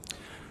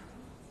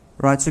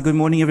Right, so good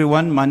morning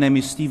everyone. My name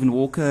is Stephen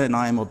Walker and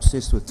I am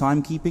obsessed with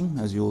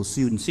timekeeping, as you'll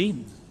soon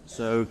see.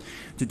 So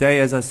today,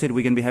 as I said,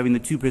 we're going to be having the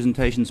two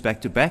presentations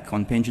back to back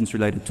on pensions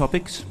related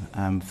topics.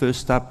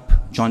 First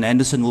up, John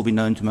Anderson will be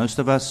known to most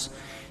of us.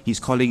 His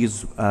colleague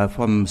is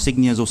from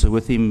Signia is also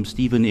with him,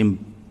 Stephen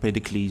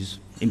Empedocles.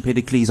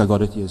 Empedocles, I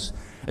got it, yes.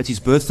 It's his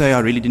birthday. I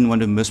really didn't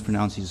want to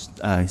mispronounce his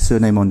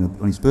surname on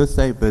his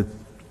birthday, but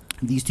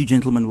these two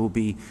gentlemen will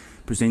be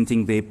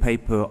presenting their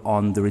paper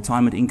on the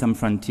retirement income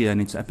frontier and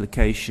its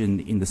application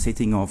in the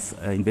setting of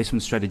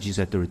investment strategies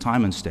at the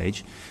retirement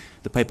stage.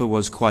 The paper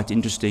was quite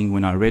interesting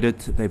when I read it.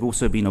 They've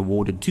also been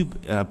awarded two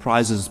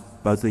prizes,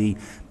 both the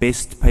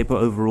best paper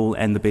overall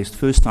and the best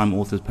first-time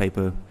author's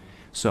paper.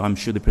 So I'm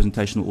sure the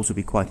presentation will also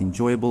be quite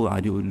enjoyable. I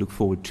do look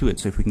forward to it.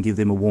 So if we can give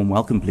them a warm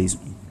welcome, please.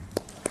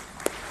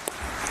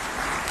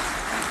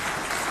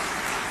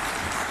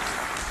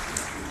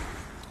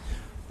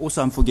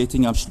 Also, I'm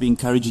forgetting, I should be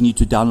encouraging you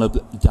to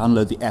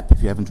download the app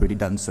if you haven't already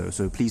done so.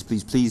 So please,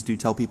 please, please do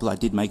tell people I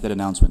did make that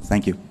announcement.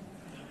 Thank you.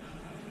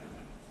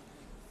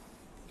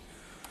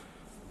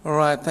 All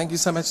right, thank you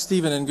so much,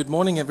 Stephen, and good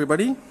morning,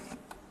 everybody.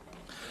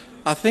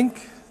 I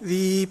think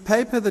the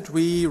paper that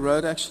we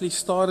wrote actually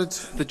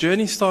the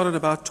journey started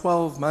about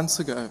 12 months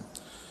ago.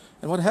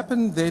 And what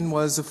happened then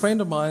was a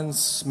friend of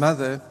mine's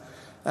mother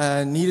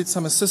needed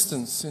some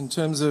assistance in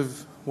terms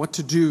of what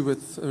to do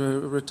with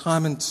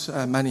retirement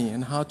money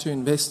and how to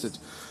invest it.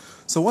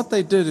 So what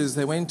they did is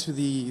they went to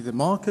the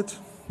market,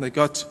 they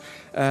got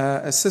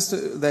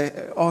they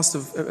asked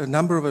a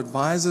number of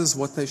advisors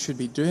what they should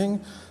be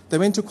doing. They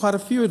went to quite a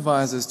few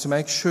advisors to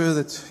make sure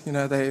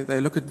that they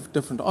look at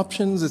different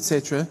options,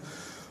 etc.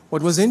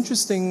 What was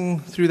interesting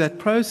through that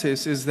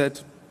process is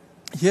that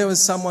here was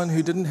someone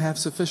who didn't have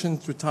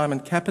sufficient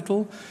retirement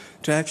capital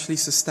to actually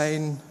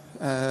sustain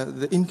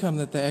the income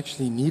that they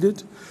actually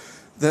needed.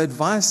 The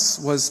advice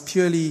was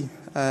purely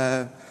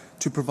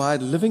to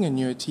provide living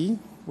annuity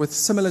with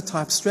similar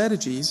type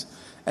strategies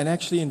and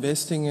actually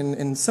investing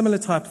in similar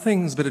type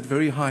things but at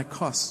very high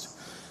cost.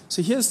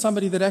 So here's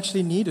somebody that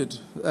actually needed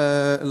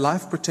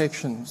life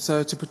protection,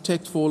 so to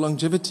protect for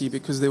longevity,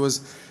 because there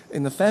was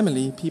in the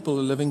family people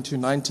living to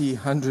 90,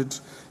 100,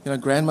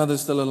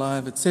 grandmother's still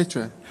alive,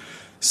 etc.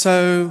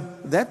 So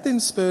that then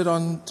spurred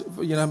on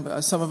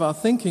some of our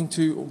thinking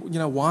to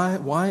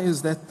why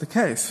is that the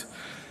case?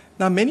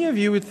 Now, many of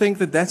you would think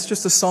that that's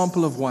just a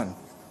sample of one.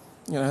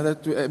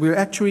 That we're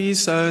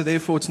actuaries, so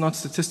therefore it's not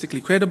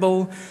statistically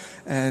credible.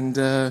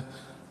 But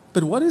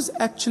what is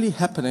actually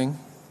happening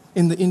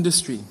in the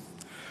industry?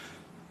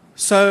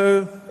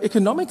 So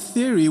economic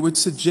theory would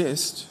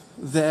suggest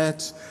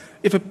that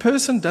if a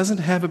person doesn't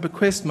have a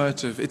bequest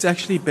motive, it's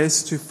actually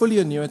best to fully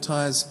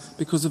annuitize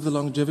because of the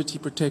longevity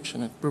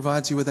protection. It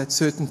provides you with that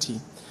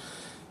certainty.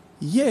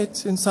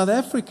 Yet, in South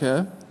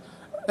Africa,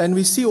 and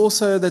we see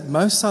also that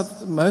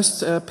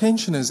most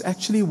pensioners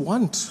actually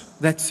want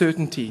that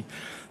certainty.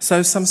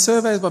 So some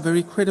surveys by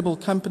very credible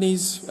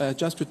companies,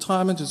 Just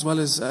Retirement as well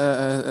as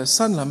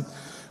Sanlam,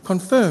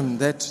 confirm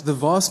that the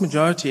vast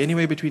majority,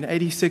 anywhere between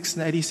 86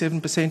 and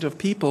 87% of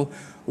people,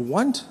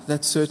 want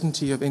that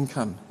certainty of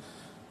income.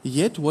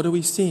 Yet, what are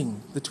we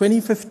seeing? The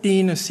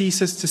 2015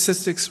 ASISA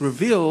statistics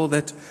reveal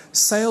that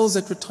sales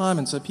at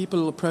retirement, so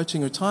people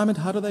approaching retirement,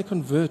 how do they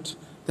convert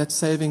that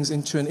savings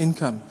into an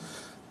income?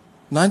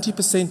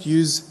 90%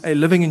 use a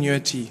living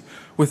annuity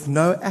with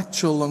no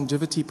actual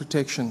longevity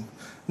protection.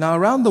 Now,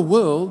 around the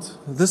world,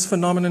 this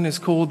phenomenon is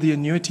called the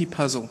annuity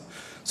puzzle.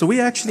 So we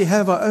actually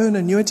have our own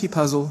annuity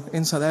puzzle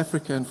in South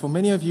Africa. And for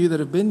many of you that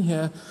have been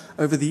here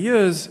over the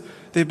years,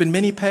 there have been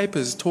many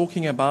papers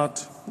talking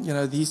about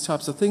these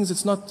types of things.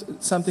 It's not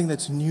something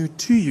that's new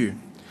to you.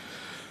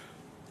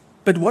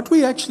 But what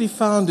we actually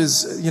found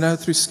is,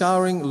 through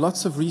scouring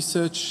lots of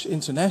research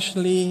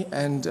internationally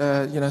and,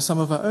 some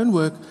of our own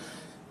work,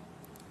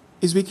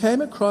 is we came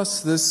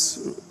across this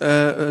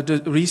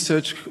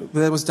research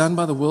that was done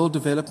by the World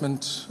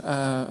Development.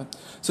 So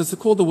it's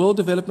called the World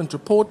Development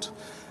Report.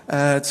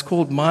 It's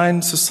called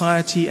Mind,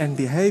 Society and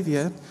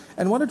Behavior.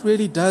 And what it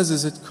really does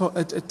is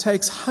it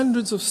takes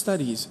hundreds of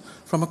studies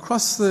from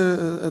across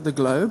the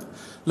globe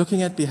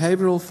looking at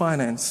behavioral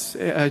finance.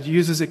 It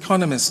uses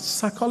economists,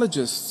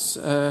 psychologists,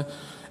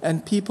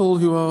 and people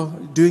who are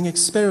doing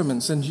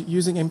experiments and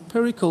using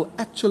empirical,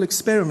 actual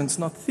experiments,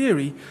 not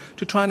theory,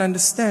 to try and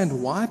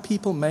understand why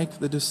people make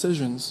the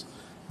decisions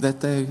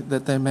that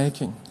they're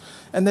making.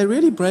 And they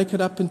really break it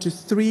up into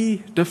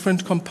three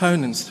different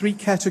components, three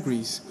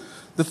categories.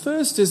 The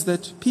first is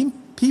that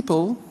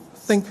people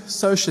think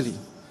socially,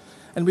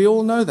 and we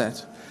all know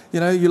that.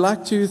 You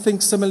like to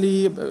think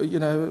similarly,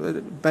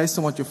 based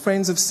on what your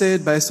friends have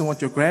said, based on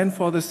what your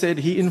grandfather said,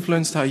 he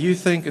influenced how you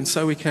think, and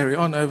so we carry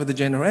on over the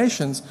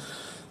generations.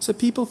 So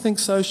people think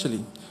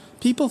socially.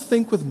 People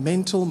think with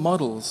mental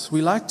models.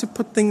 We like to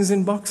put things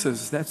in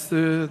boxes. That's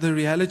the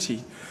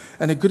reality.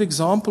 And a good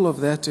example of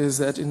that is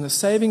that in the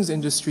savings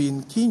industry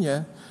in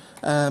Kenya,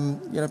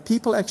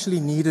 people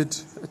actually needed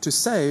to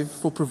save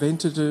for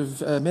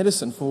preventative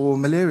medicine, for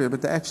malaria,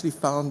 but they actually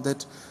found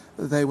that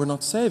they were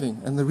not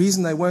saving. And the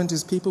reason they weren't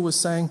is people were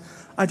saying,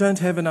 I don't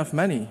have enough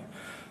money.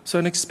 So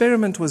an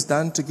experiment was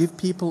done to give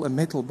people a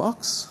metal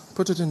box,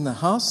 put it in the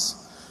house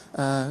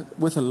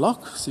with a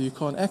lock so you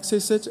can't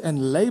access it,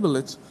 and label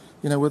it,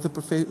 with a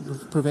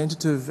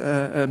preventative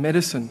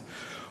medicine.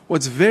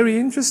 What's very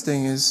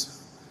interesting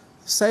is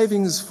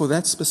savings for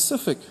that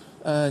specific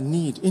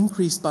need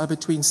increased by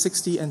between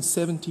 60 and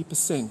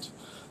 70%.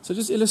 So it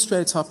just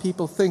illustrates how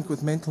people think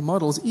with mental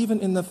models, even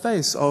in the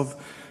face of,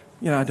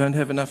 I don't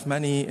have enough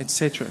money,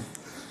 etc.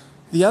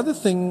 The other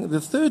thing, the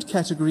third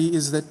category,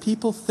 is that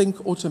people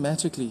think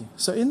automatically.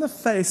 So in the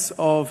face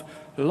of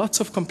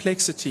lots of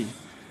complexity,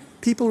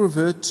 people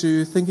revert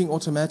to thinking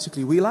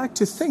automatically. We like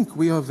to think,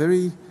 we are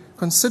very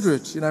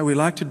considerate, we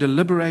like to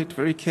deliberate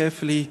very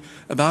carefully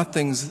about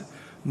things.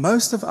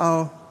 Most of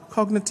our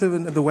cognitive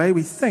and the way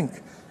we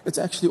think, it's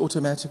actually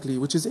automatically,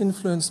 which is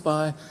influenced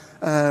by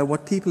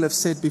what people have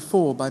said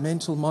before, by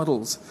mental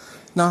models.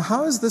 Now,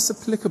 how is this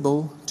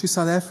applicable to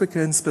South Africa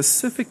and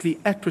specifically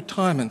at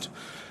retirement?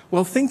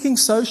 Well, thinking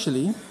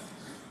socially,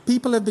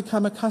 people have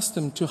become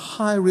accustomed to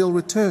high real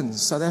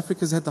returns. South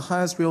Africa's had the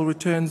highest real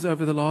returns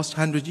over the last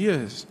 100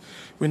 years.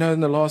 We know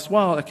in the last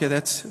while, it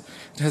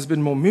has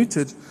been more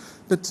muted,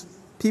 but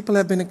people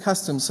have been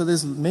accustomed. So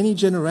there's many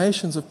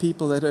generations of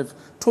people that have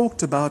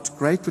talked about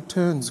great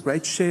returns,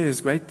 great shares,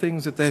 great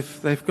things that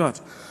they've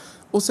got.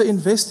 Also,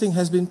 investing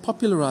has been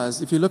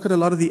popularized. If you look at a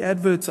lot of the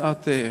adverts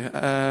out there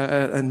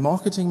and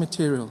marketing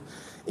material,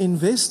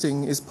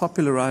 investing is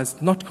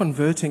popularized, not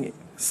converting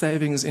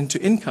savings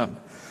into income.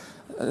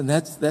 And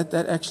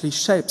that actually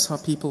shapes how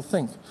people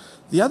think.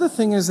 The other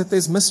thing is that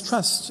there's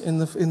mistrust in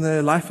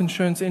the life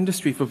insurance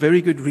industry for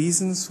very good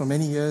reasons. For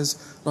many years,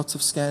 lots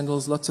of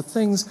scandals, lots of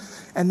things.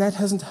 And that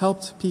hasn't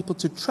helped people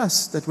to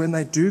trust that when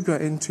they do go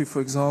into, for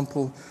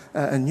example,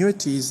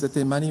 annuities, that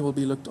their money will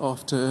be looked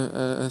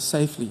after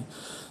safely.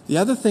 The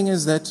other thing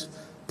is that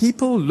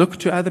people look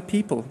to other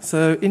people.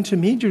 So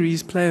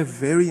intermediaries play a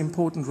very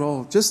important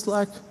role. Just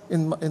like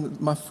in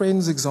my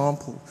friend's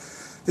example,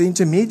 the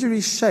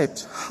intermediaries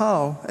shaped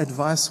how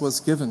advice was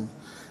given.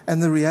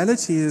 And the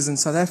reality is in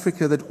South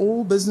Africa that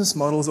all business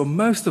models, or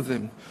most of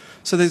them,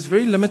 so there's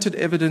very limited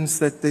evidence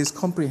that there's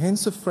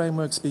comprehensive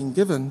frameworks being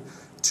given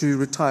to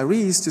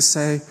retirees to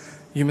say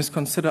you must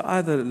consider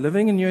either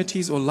living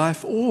annuities or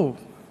life, or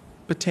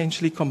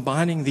potentially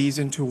combining these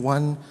into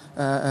one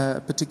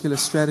particular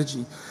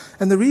strategy.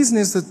 And the reason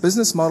is that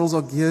business models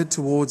are geared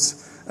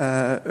towards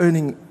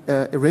earning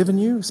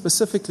revenue,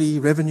 specifically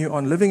revenue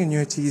on living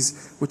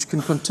annuities, which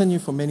can continue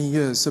for many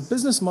years. So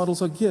business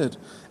models are geared,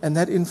 and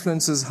that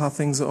influences how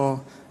things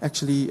are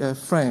actually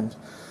framed.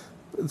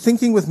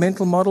 Thinking with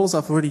mental models,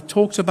 I've already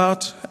talked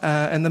about,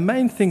 and the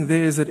main thing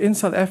there is that in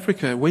South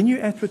Africa, when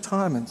you're at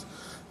retirement,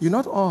 you're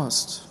not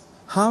asked,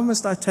 how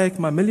must I take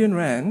my R1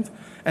 million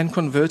and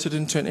convert it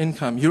into an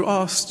income? You're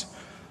asked,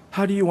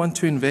 how do you want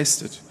to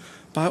invest it?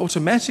 By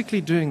automatically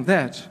doing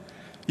that,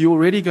 you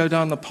already go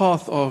down the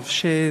path of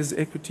shares,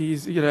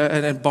 equities,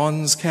 and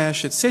bonds,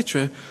 cash,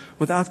 etc.,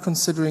 without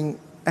considering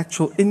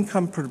actual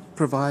income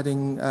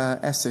providing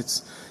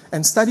assets.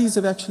 And studies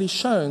have actually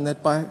shown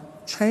that by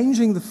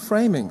changing the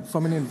framing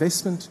from an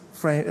investment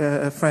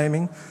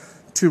framing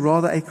to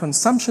rather a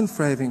consumption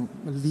framing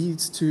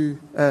leads to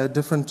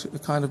different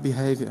kind of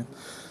behavior.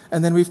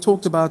 And then we've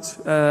talked about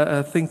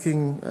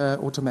thinking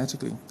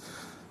automatically.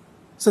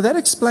 So that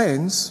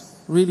explains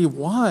really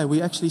why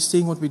we're actually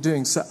seeing what we're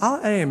doing. So our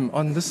aim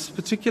on this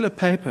particular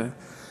paper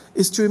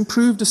is to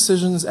improve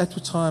decisions at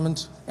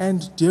retirement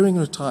and during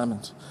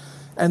retirement.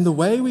 And the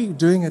way we're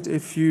doing it,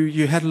 if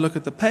you had a look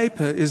at the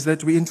paper, is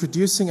that we're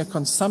introducing a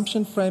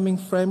consumption framing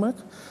framework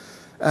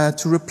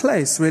to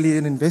replace really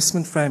an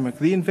investment framework.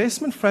 The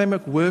investment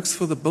framework works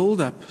for the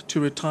build-up to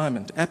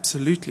retirement,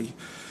 absolutely.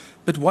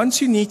 But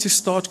once you need to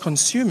start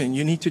consuming,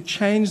 you need to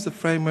change the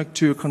framework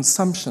to a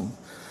consumption.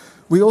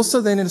 We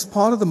also then, as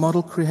part of the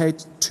model,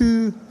 create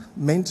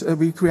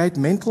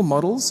mental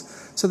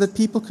models so that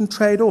people can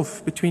trade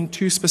off between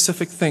two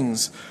specific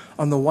things.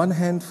 On the one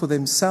hand, for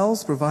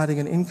themselves, providing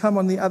an income.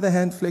 On the other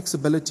hand,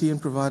 flexibility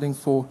and providing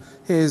for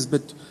heirs.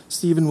 But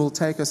Stephen will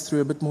take us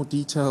through a bit more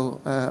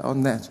detail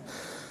on that.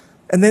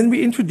 And then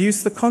we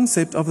introduce the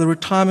concept of the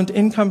retirement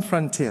income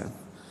frontier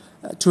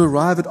to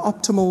arrive at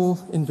optimal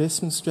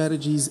investment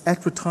strategies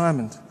at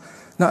retirement.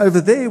 Now,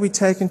 over there, we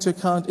take into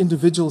account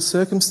individual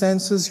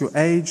circumstances, your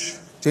age,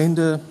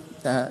 gender,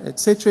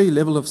 etc., your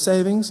level of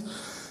savings.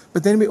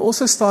 But then we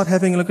also start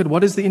having a look at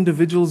what is the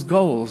individual's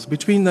goals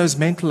between those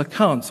mental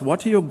accounts.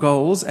 What are your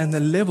goals and the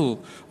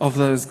level of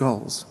those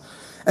goals?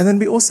 And then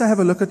we also have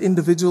a look at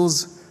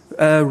individuals'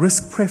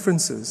 risk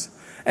preferences.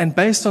 And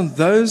based on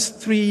those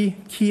three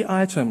key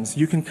items,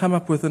 you can come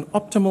up with an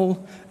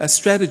optimal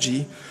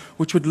strategy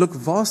which would look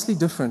vastly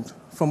different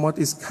from what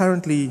is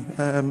currently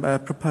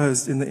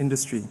proposed in the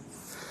industry.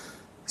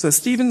 So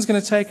Stephen's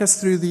going to take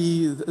us through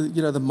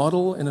the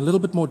model in a little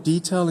bit more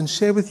detail and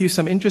share with you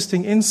some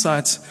interesting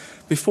insights.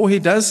 Before he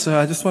does so,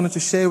 I just wanted to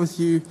share with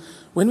you,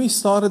 when we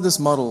started this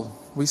model,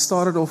 we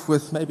started off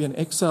with maybe an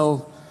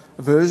Excel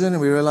version,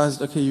 and we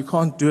realized, okay, you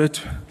can't do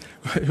it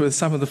with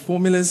some of the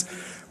formulas.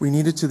 we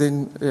needed to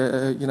then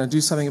do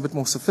something a bit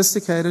more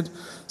sophisticated.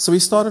 So we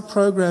started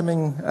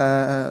programming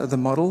the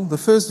model. The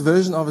first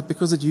version of it,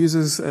 because it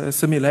uses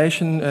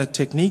simulation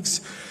techniques,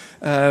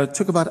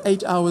 took about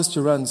 8 hours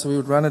to run. So we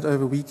would run it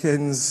over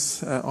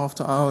weekends,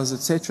 after hours,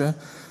 etc.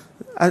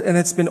 And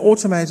it's been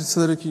automated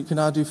so that you can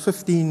now do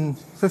 15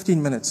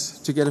 minutes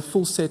to get a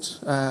full set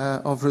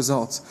of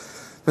results.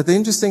 But the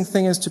interesting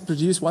thing is, to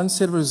produce one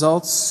set of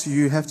results,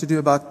 you have to do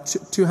about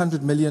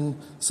 200 million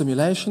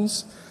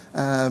simulations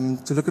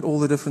to look at all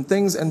the different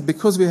things. And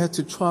because we had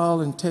to trial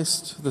and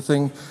test the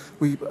thing,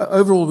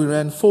 overall we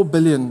ran 4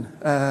 billion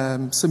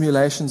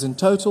simulations in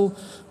total.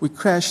 We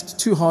crashed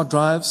 2 hard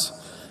drives.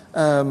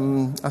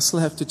 I still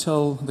have to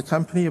tell the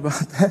company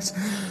about that.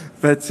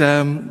 But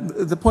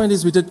the point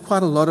is, we did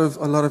quite a lot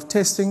of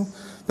testing.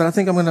 But I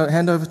think I'm going to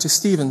hand over to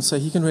Stephen so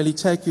he can really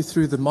take you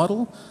through the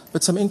model,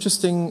 but some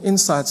interesting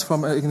insights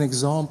from an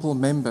example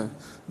member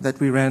that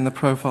we ran the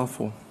profile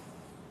for.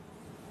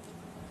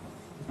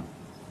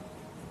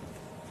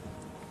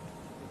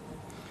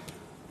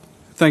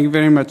 Thank you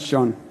very much,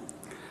 John.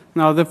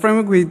 Now, the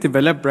framework we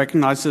developed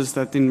recognizes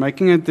that in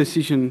making a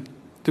decision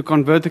to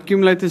convert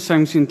accumulated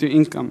savings into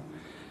income,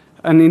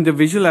 an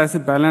individual has a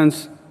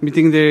balance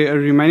meeting their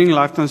remaining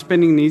lifetime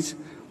spending needs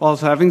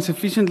whilst having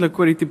sufficient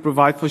liquidity to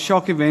provide for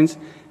shock events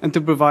and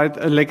to provide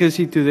a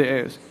legacy to their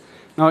heirs.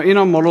 Now, in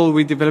our model,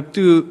 we developed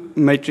 2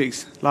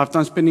 metrics: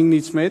 lifetime spending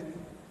needs met,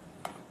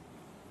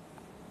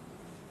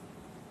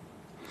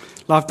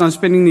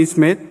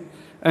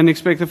 and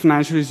expected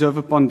financial reserve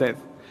upon death.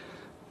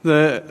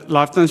 The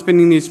lifetime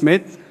spending needs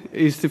met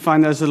is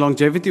defined as a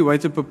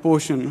longevity-weighted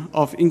proportion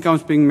of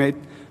incomes being met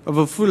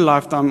over a full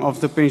lifetime of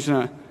the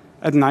pensioner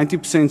at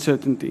 90%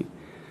 certainty.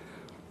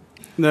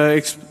 The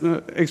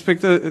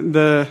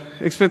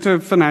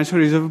expected financial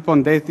reserve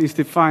upon death is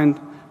defined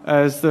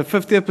as the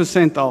 50th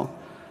percentile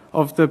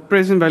of the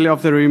present value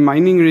of the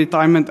remaining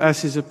retirement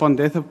assets upon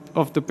death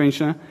of the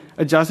pensioner,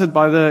 adjusted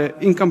by the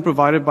income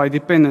provided by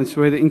dependents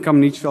where the income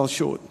needs fell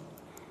short.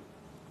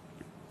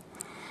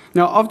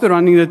 Now, after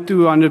running the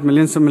 200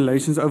 million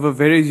simulations over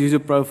various user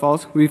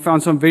profiles, we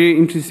found some very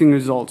interesting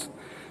results.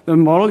 The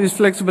model is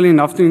flexible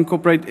enough to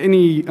incorporate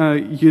any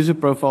user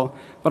profile,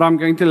 but I'm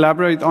going to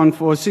elaborate on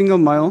for a single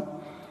male,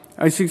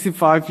 age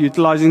 65,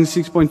 utilizing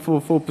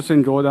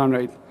 6.44% drawdown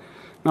rate.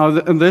 Now,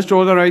 this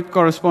drawdown rate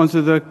corresponds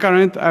to the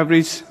current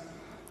average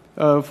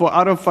for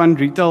out-of-fund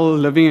retail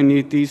living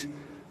annuities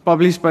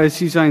published by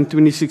CISA in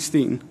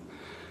 2016.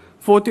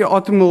 40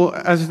 optimal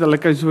asset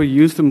allocations were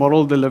used to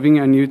model the living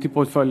annuity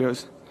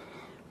portfolios.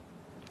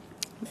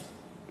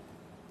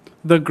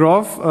 The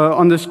graph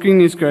on the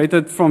screen is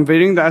created from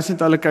varying the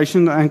asset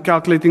allocation and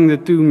calculating the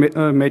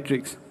 2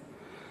 metrics.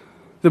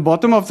 The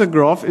bottom of the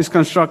graph is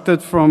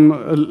constructed from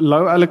a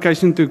low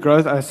allocation to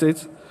growth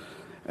assets,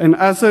 and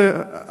as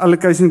the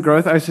allocation to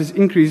growth assets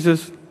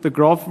increases, the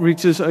graph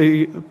reaches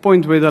a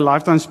point where the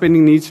lifetime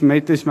spending needs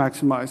met is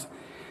maximized.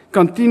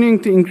 Continuing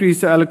to increase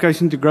the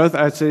allocation to growth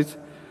assets,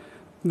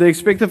 the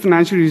expected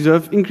financial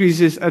reserve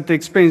increases at the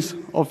expense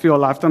of your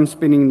lifetime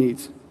spending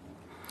needs.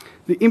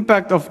 The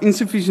impact of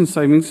insufficient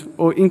savings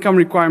or income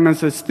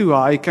requirements that's too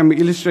high can be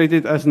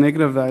illustrated as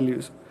negative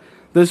values.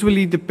 This will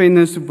lead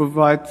dependents to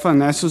provide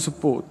financial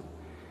support.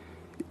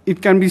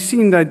 It can be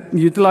seen that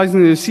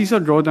utilizing the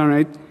CISA drawdown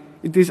rate,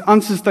 it is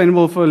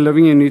unsustainable for a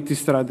living annuity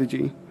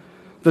strategy.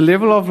 The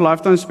level of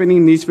lifetime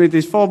spending needs met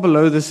is far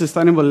below the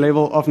sustainable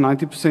level of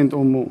 90%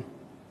 or more.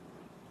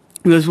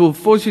 This will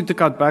force you to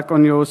cut back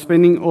on your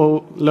spending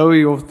or lower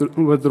your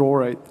withdrawal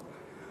rate.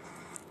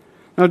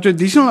 Now,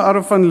 traditional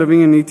out-of-fund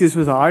living annuities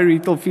with high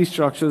retail fee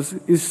structures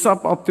is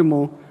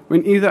suboptimal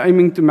when either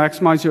aiming to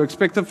maximize your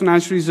expected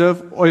financial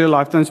reserve or your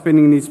lifetime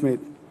spending needs met.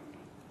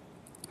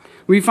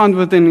 We found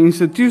with an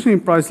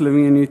institutionally priced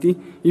living annuity,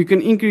 you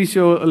can increase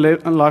your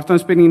lifetime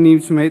spending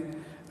needs met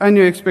and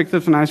your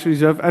expected financial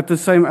reserve at the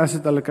same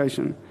asset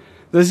allocation.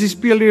 This is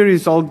purely a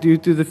result due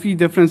to the fee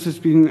differences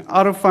between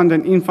out-of-fund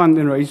and in-fund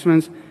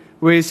arrangements,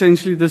 where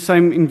essentially the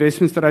same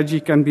investment strategy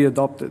can be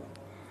adopted.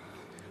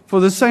 For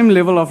the same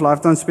level of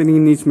lifetime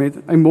spending needs met,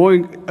 a more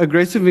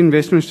aggressive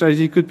investment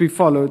strategy could be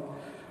followed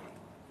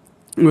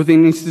with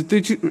an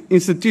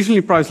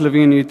institutionally priced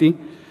living annuity,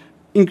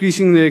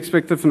 increasing the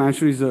expected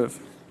financial reserve.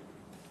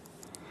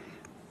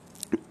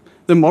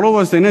 The model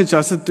was then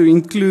adjusted to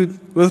include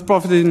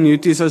with-profit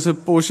annuities as a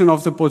portion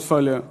of the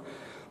portfolio.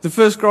 The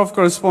first graph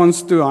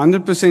corresponds to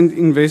 100%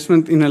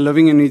 investment in a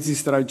living annuity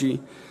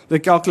strategy. The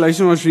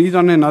calculation was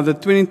redone another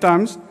 20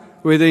 times,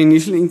 where the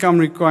initial income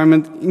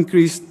requirement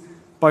increased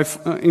by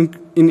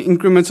in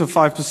increments of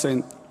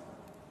 5%.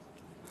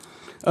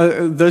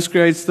 This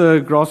creates the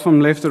graph from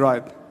left to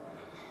right.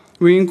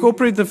 We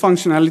incorporate the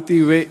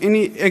functionality where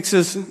any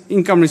excess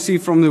income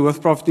received from the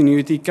with-profit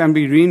annuity can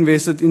be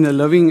reinvested in the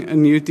living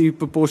annuity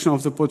proportion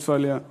of the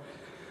portfolio.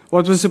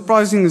 What was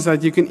surprising is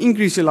that you can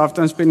increase your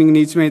lifetime spending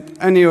needs met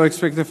and your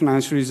expected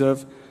financial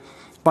reserve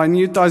by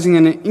annuitizing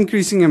an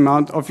increasing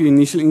amount of your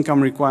initial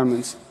income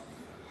requirements.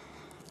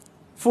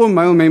 For a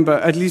male member,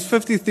 at least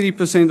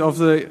 53% of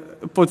the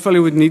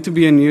portfolio would need to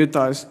be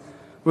annuitized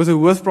with a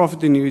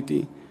with-profit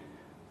annuity.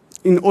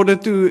 in order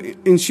to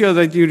ensure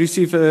that you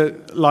receive a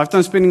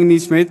lifetime spending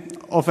needs met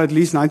of at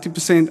least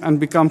 90% and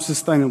become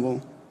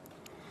sustainable.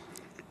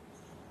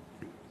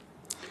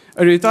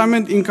 A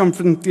retirement income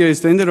frontier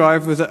is then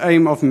derived with the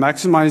aim of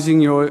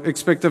maximizing your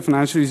expected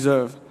financial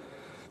reserve.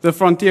 The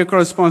frontier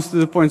corresponds to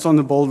the points on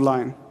the bold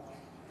line.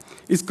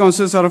 It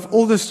consists out of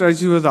all the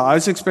strategies with the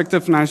highest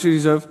expected financial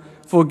reserve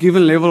for a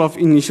given level of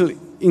initial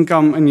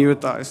income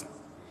annuitized.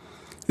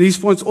 These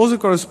points also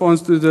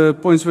correspond to the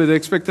points where the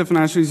expected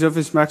financial reserve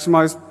is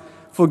maximized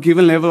for a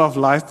given level of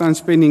lifetime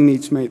spending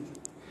needs met.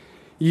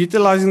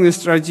 Utilizing this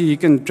strategy, you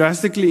can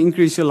drastically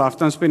increase your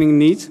lifetime spending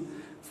needs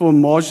for a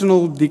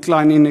marginal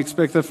decline in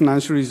expected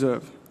financial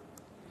reserve.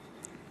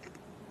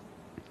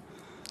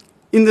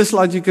 In this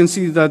slide, you can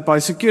see that by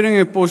securing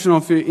a portion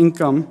of your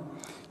income,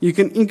 you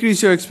can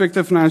increase your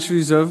expected financial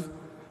reserve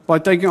by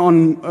taking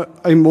on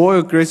a more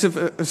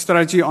aggressive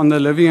strategy on the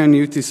living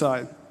annuity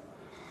side.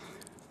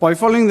 By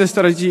following the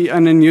strategy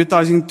and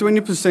annuitizing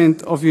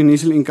 20% of your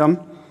initial income,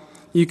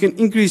 you can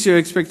increase your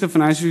expected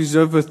financial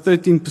reserve with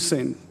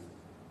 13%.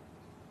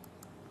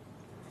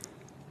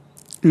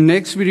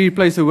 Next, we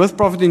replaced the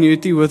with-profit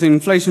annuity with an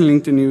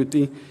inflation-linked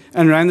annuity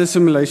and ran the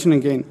simulation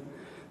again.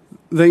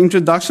 The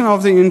introduction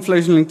of the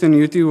inflation-linked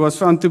annuity was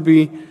found to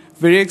be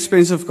very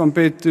expensive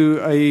compared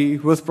to a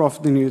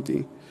with-profit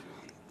annuity.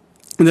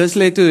 This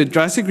led to a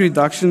drastic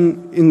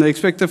reduction in the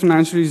expected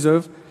financial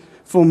reserve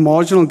for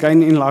marginal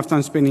gain in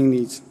lifetime spending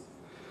needs.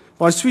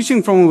 By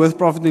switching from a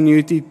with-profit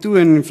annuity to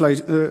an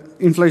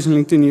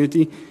inflation-linked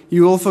annuity,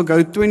 you will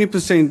forgo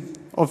 20%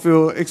 of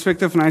your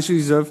expected financial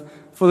reserve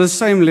for the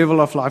same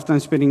level of lifetime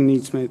spending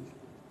needs met.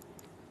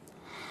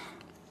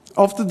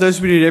 After this,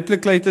 we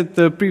replicated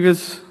the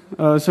previous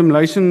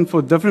simulation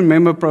for different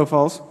member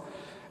profiles,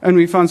 and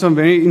we found some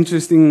very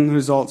interesting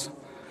results.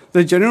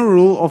 The general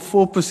rule of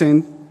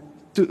 4%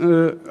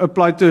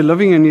 applied to a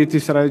living annuity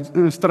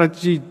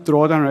strategy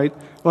drawdown rate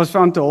was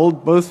found to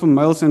hold both for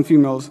males and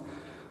females.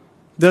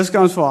 This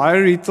counts for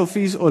higher retail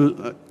fees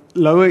or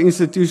lower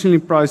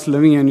institutionally priced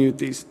living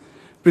annuities,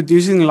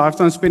 producing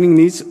lifetime spending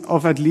needs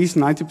of at least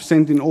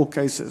 90% in all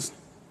cases.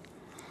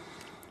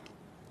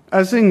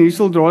 As the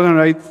initial drawdown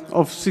rate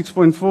of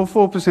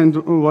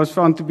 6.44% was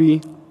found to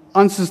be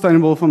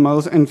unsustainable for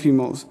males and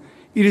females,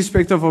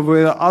 irrespective of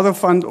whether other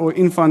fund or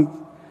in-fund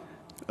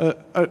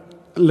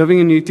living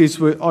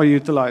annuities are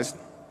utilized.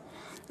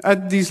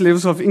 At these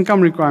levels of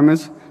income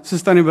requirements,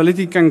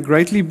 sustainability can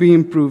greatly be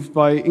improved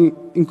by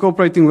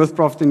incorporating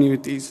with-profit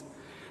annuities.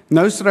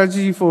 No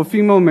strategy for a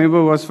female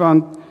member was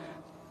found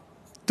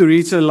to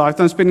reach a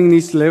lifetime spending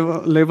needs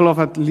level of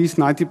at least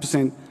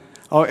 90%.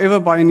 However,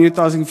 by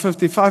annuitizing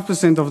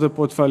 55% of the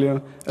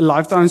portfolio, a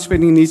lifetime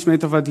spending needs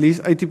met of at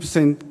least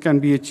 80% can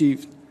be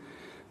achieved.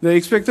 The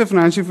expected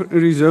financial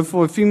reserve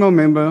for a female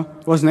member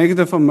was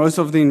negative for most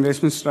of the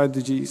investment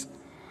strategies,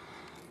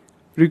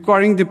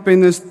 requiring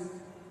dependents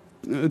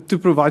to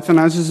provide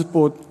financial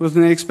support with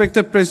an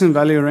expected present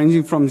value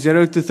ranging from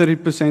 0 to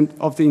 30%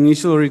 of the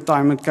initial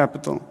retirement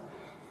capital.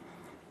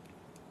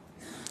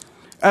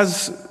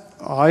 As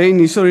high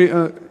initial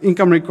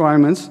income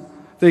requirements,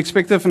 the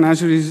expected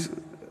financial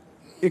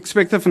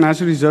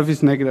reserve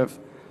is negative.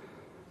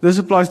 This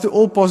applies to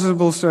all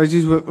possible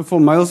strategies for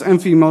males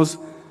and females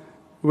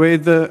where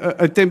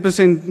a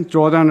 10%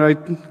 drawdown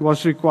rate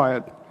was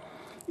required.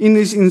 In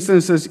these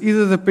instances,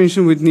 either the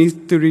pension would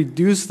need to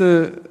reduce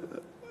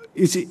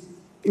its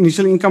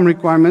initial income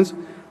requirements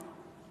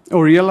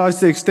or realize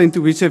the extent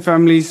to which their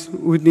families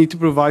would need to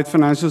provide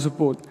financial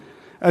support.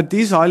 At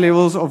these high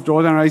levels of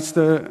drawdown rates,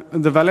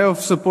 the value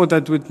of support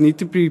that would need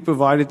to be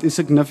provided is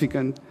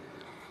significant.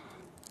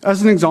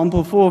 As an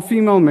example, for a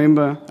female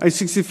member, age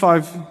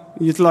 65,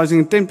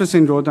 utilizing a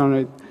 10% drawdown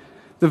rate,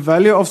 the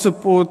value of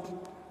support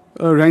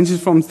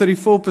ranges from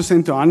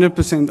 34% to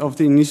 100% of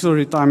the initial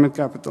retirement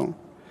capital.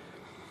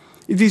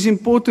 It is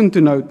important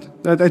to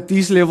note that at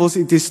these levels,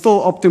 it is still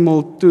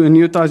optimal to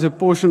annuitize a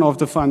portion of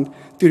the fund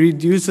to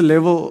reduce the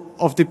level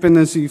of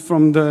dependency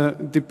from the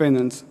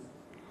dependents.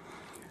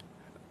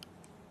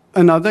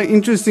 Another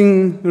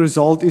interesting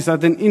result is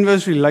that an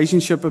inverse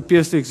relationship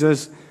appears to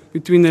exist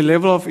between the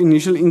level of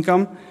initial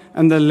income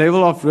and the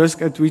level of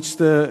risk at which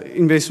the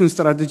investment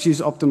strategy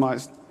is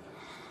optimized.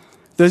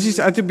 This is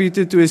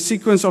attributed to a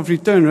sequence of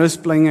return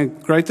risk playing a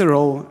greater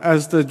role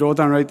as the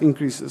drawdown rate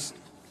increases.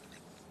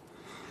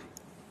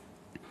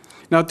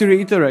 Now, to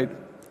reiterate,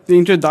 the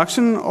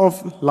introduction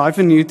of life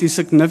annuities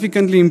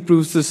significantly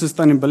improves the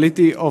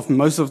sustainability of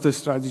most of the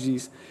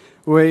strategies,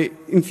 where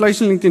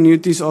inflation-linked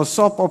annuities are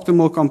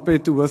suboptimal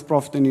compared to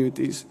with-profit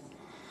annuities.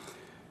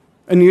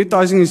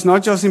 Annuitizing is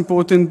not just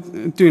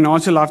important to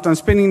enhance your lifetime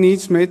spending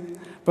needs met,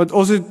 but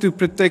also to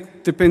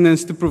protect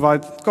dependents to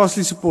provide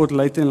costly support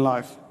later in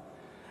life.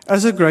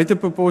 As a greater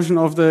proportion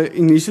of the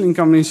initial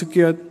income is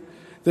secured,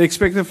 the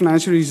expected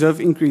financial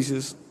reserve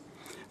increases.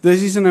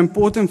 This is an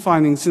important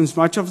finding since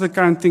much of the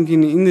current thinking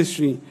in the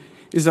industry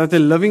is that a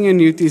living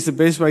annuity is the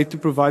best way to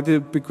provide a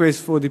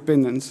bequest for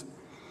dependents.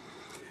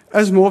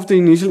 As more of the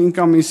initial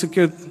income is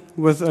secured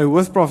with a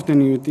with-profit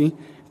annuity,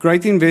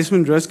 great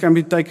investment risk can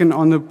be taken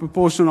on the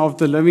proportion of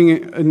the living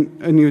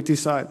annuity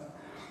side.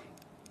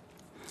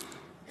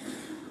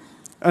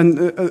 And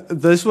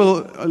this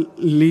will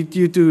lead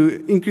you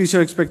to increase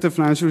your expected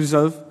financial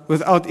reserve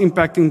without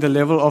impacting the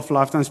level of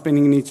lifetime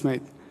spending needs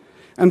made.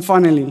 And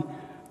finally,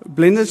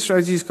 blended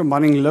strategies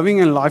combining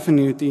living and life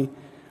annuity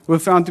were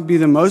found to be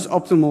the most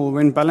optimal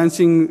when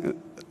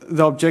balancing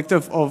the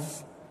objective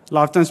of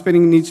lifetime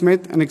spending needs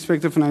met and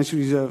expected financial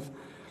reserve.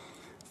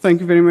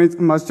 Thank you very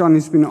much, John.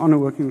 It's been an honor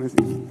working with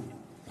you.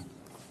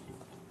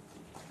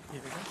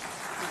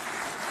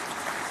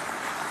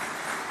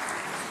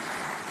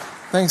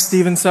 Thanks,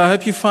 Stephen. So I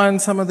hope you find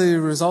some of the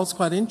results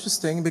quite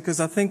interesting, because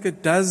I think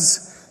it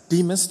does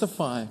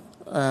demystify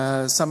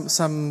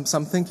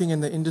some thinking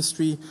in the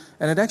industry,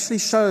 and it actually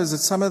shows that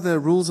some of the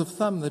rules of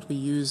thumb that we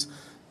use,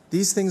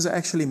 these things are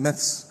actually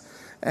myths,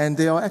 and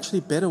there are actually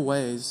better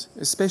ways,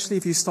 especially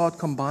if you start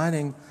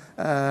combining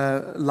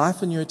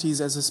life annuities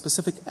as a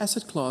specific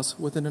asset class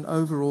within an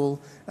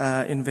overall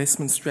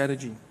investment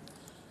strategy.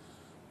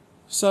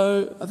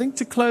 So I think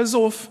to close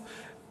off,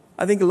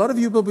 I think a lot of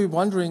you will be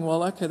wondering,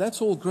 well, okay,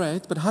 that's all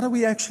great, but how do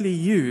we actually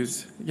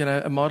use,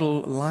 a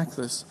model like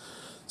this?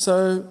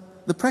 So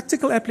the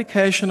practical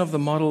application of the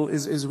model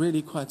is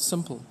really quite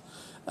simple.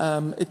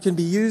 It can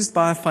be used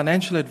by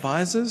financial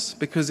advisors,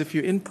 because if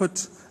you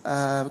input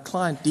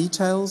client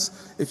details,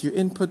 if you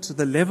input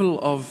the level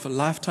of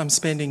lifetime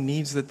spending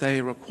needs that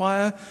they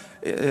require,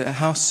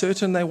 how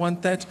certain they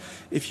want that,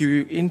 if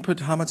you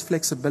input how much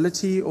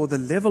flexibility or the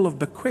level of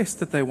bequest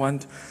that they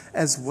want,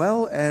 as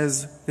well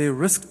as their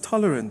risk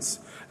tolerance,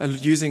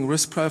 using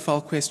risk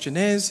profile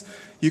questionnaires,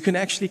 you can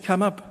actually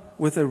come up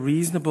with a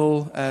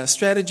reasonable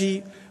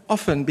strategy,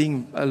 often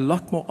being a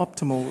lot more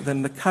optimal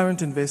than the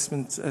current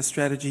investment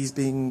strategies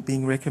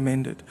being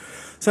recommended.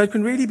 So it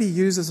can really be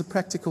used as a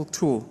practical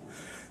tool.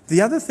 The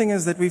other thing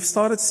is that we've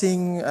started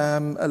seeing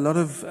a lot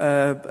of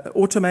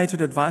automated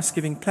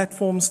advice-giving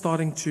platforms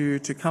starting to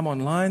come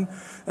online,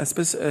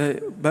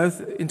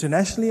 both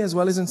internationally as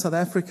well as in South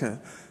Africa.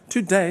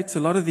 To date, a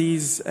lot of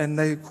these, and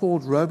they're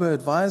called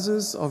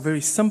robo-advisors, are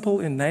very simple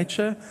in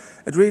nature.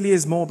 It really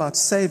is more about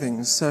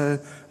savings. So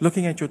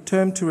looking at your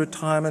term to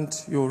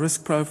retirement, your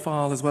risk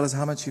profile, as well as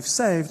how much you've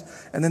saved.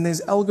 And then there's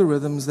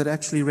algorithms that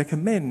actually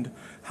recommend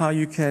how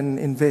you can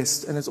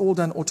invest. And it's all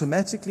done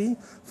automatically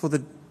for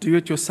the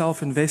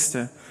do-it-yourself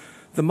investor.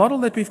 The model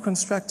that we've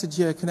constructed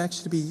here can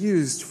actually be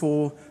used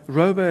for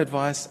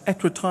robo-advice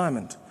at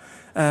retirement.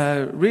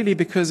 Really,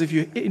 because if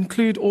you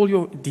include all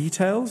your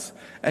details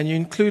and you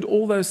include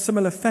all those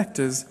similar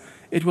factors,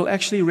 it will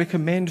actually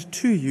recommend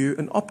to you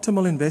an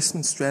optimal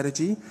investment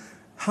strategy,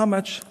 how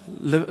much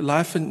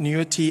life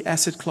annuity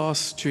asset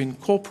class to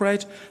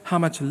incorporate, how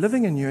much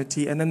living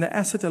annuity, and then the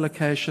asset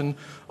allocation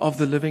of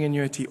the living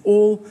annuity,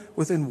 all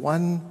within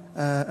one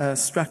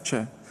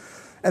structure.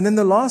 And then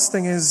the last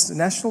thing is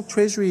National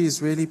Treasury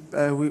is really,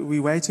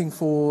 we're waiting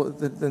for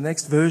the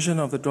next version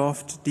of the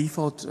draft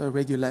default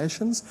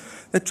regulations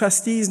that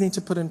trustees need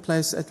to put in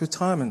place at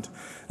retirement.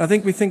 I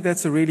think we think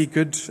that's a really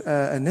good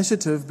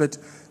initiative, but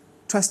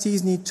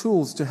trustees need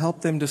tools to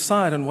help them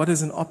decide on what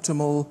is an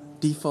optimal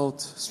default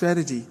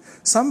strategy.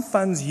 Some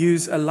funds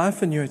use a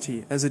life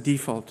annuity as a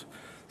default.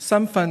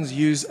 Some funds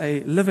use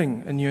a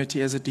living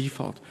annuity as a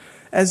default.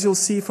 As you'll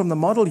see from the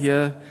model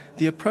here,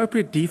 the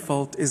appropriate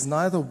default is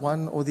neither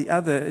one or the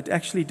other. It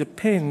actually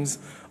depends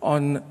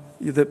on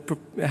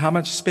how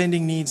much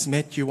spending needs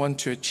met you want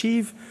to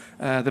achieve,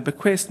 the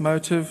bequest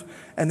motive,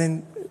 and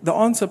then the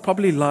answer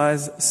probably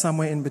lies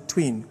somewhere in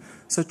between.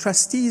 So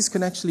trustees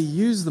can actually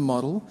use the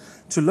model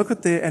to look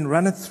at and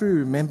run it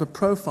through member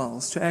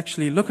profiles to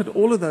actually look at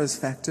all of those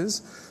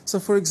factors. So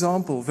for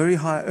example, very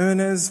high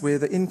earners where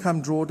the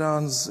income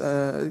drawdowns,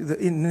 the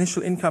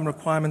initial income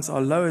requirements are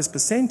low as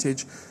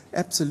percentage,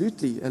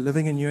 absolutely, a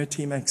living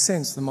annuity makes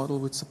sense. The model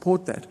would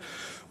support that.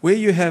 Where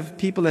you have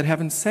people that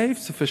haven't saved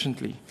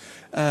sufficiently,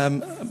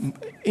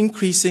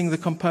 increasing the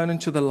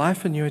component to the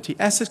life annuity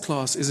asset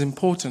class is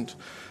important.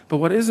 But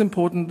what is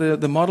important,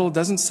 the model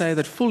doesn't say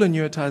that full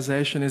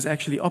annuitization is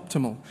actually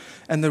optimal.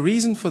 And the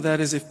reason for that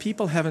is if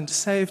people haven't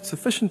saved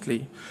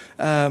sufficiently,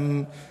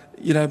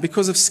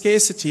 because of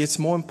scarcity, it's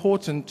more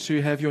important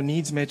to have your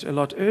needs met a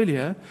lot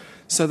earlier.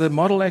 So the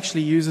model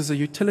actually uses a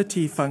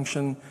utility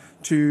function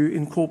to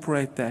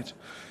incorporate that.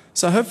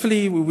 So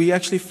hopefully we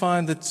actually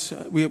find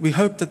that we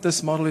hope that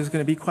this model is going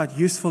to be quite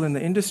useful in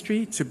the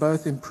industry to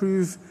both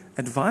improve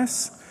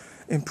advice,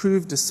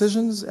 improve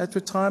decisions at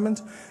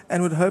retirement,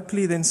 and would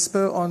hopefully then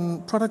spur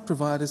on product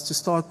providers to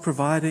start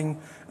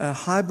providing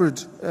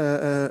hybrid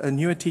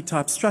annuity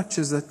type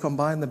structures that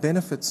combine the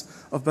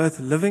benefits of both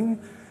living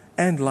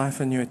and life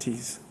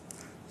annuities.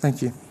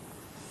 Thank you.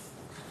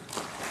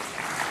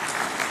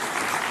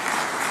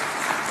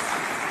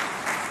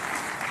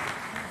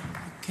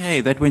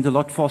 Okay, that went a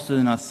lot faster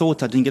than I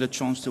thought. I didn't get a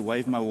chance to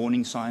wave my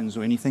warning signs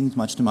or anything,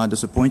 much to my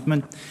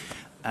disappointment.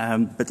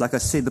 But like I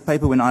said, the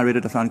paper, when I read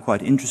it, I found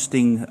quite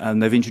interesting.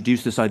 They've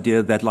introduced this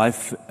idea that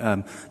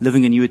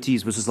living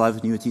annuities versus life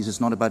annuities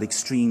is not about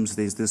extremes.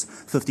 There's this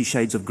 50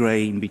 shades of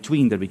grey in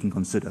between that we can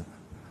consider. I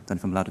don't know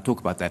if I'm allowed to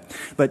talk about that.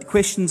 But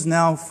questions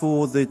now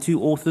for the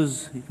two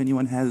authors, if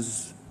anyone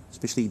has,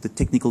 especially the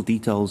technical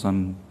details.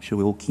 I'm sure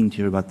we're all keen to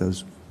hear about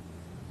those.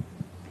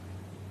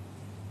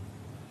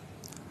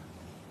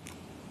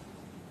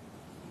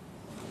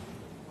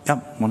 Yeah,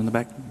 one in the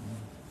back.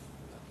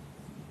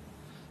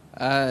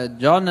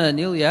 John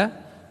Neil, yeah.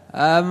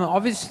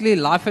 Obviously,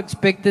 life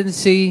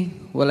expectancy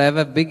will have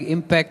a big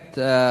impact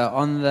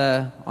on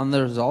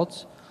the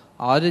results.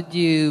 How did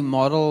you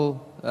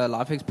model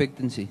life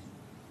expectancy?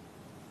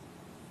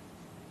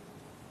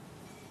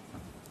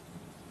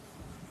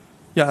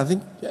 Yeah, I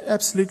think you're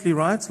absolutely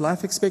right.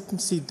 Life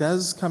expectancy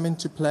does come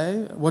into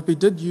play. What we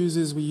did use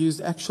is we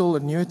used actual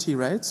annuity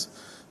rates,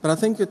 but I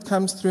think it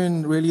comes through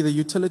in really the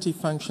utility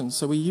function.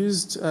 So we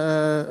used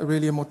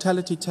really a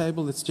mortality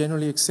table that's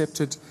generally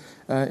accepted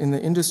in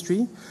the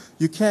industry.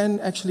 You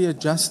can actually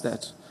adjust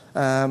that.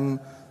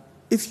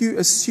 If you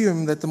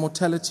assume that the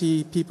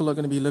mortality people are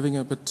going to be living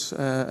a bit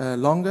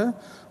longer,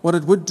 what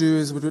it would do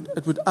is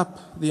it would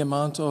up the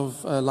amount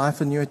of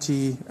life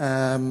annuity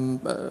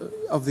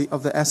of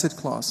the asset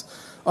class.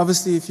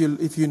 Obviously,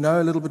 if you know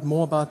a little bit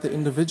more about the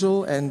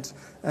individual and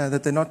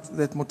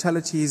that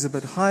mortality is a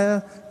bit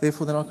higher,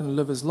 therefore they're not going to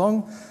live as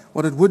long,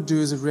 what it would do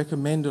is it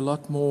recommend a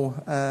lot more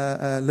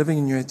living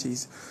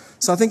annuities.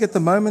 So I think at the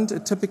moment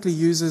it typically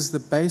uses the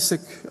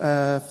basic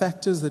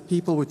factors that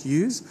people would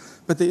use,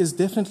 but there is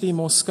definitely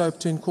more scope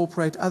to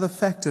incorporate other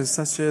factors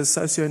such as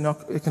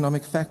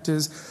socioeconomic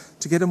factors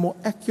to get a more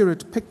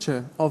accurate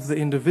picture of the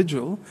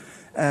individual,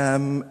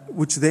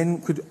 which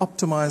then could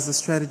optimize the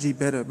strategy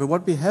better. But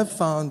what we have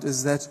found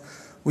is that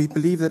we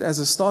believe that as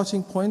a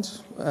starting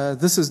point,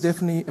 this is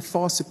definitely a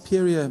far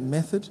superior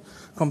method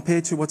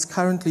compared to what's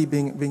currently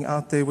being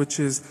out there, which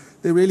is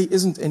there really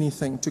isn't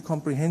anything to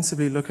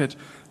comprehensively look at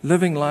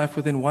living life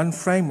within one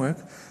framework.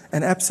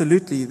 And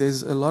absolutely,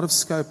 there's a lot of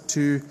scope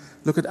to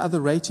look at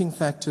other rating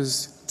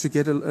factors to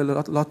get a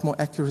lot more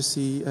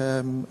accuracy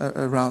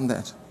around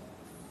that.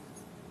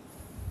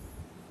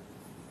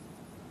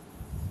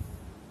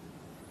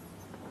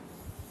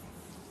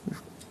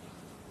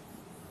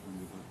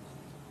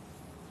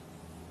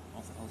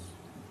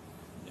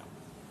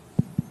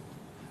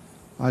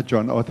 Hi,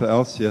 John. Arthur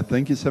Else here.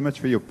 Thank you so much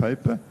for your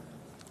paper,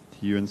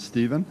 to you and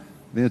Stephen.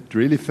 They're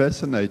really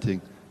fascinating.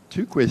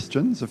 2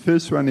 questions. The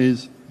first one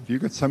is, if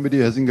you've got somebody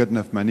who hasn't got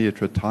enough money at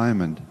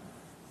retirement,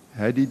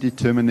 how do you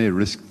determine their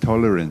risk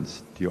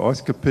tolerance? Do you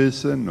ask a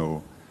person,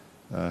 or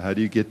how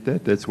do you get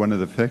that? That's one of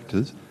the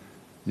factors.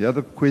 The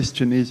other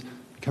question is,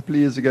 a couple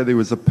of years ago there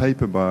was a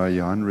paper by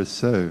Jan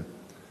Rousseau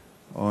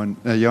on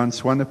Jan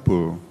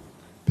Swanepoel,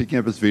 picking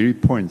up his very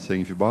point,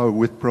 saying if you buy a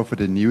with-profit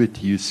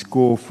annuity, you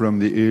score from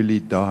the early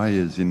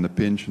dyers in the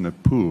pensioner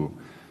pool.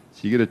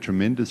 So you get a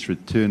tremendous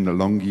return the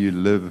longer you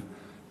live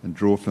and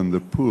draw from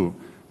the pool.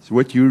 So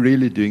what you're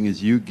really doing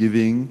is you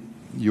giving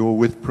your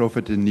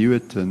with-profit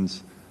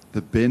annuitants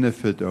the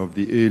benefit of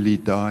the early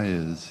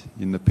dyers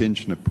in the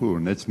pensioner pool,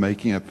 and that's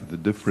making up for the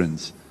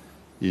difference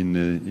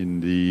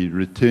in the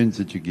returns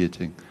that you're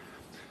getting.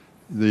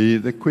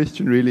 The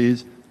question really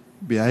is,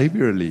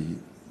 behaviorally,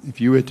 if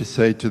you were to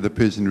say to the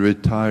person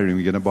retiring,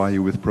 we're going to buy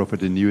you with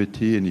profit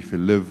annuity, and if you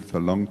live for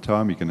a long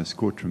time, you're going to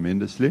score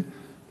tremendously.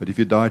 But if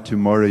you die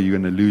tomorrow, you're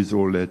going to lose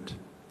all that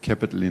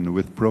capital in the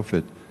with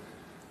profit.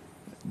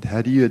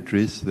 How do you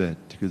address that?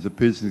 Because the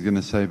person is going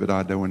to say, but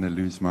I don't want to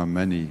lose my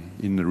money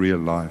in the real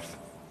life.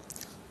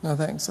 No,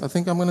 thanks. I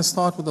think I'm going to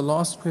start with the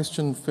last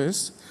question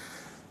first.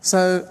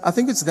 So I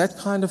think it's that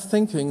kind of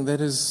thinking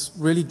that has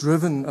really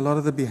driven a lot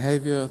of the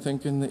behavior, I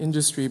think, in the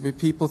industry, where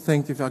people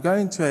think if I go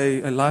into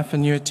a life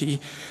annuity,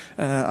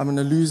 I'm going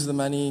to lose the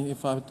money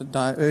if I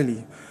die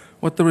early.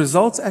 What the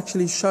results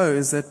actually show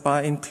is that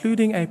by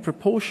including a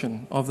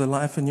proportion of the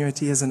life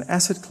annuity as an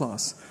asset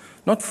class,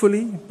 not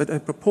fully, but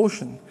a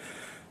proportion,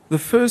 the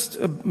first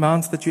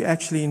amount that you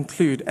actually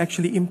include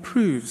actually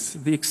improves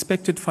the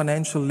expected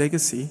financial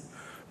legacy,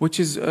 which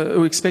is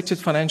expected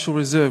financial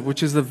reserve,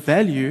 which is the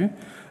value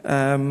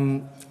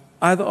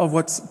either of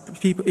what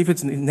people, if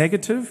it's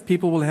negative,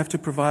 people will have to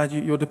provide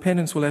you, your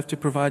dependents will have to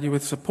provide you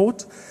with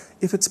support.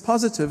 If it's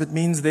positive, it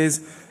means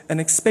there's an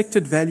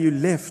expected value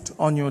left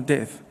on your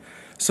death.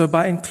 So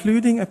by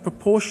including a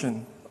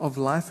proportion of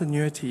life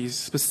annuities,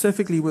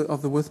 specifically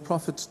of the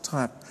with-profit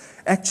type,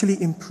 actually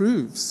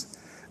improves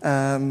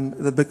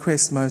the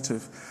bequest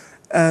motive.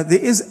 There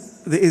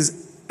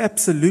is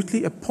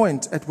absolutely a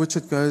point at which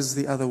it goes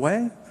the other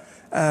way.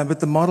 But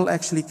the model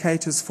actually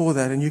caters for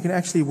that, and you can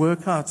actually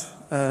work out,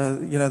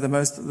 the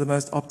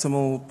most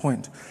optimal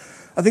point.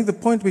 I think the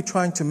point we're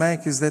trying to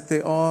make is that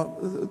there are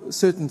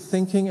certain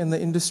thinking in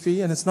the industry,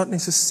 and it's not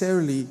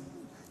necessarily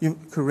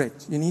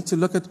correct. You need to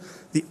look at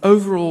the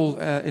overall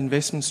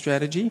investment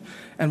strategy,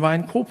 and by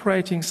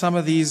incorporating some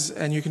of these,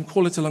 and you can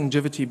call it a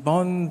longevity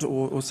bond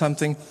or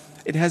something,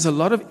 it has a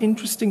lot of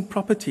interesting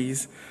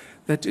properties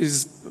that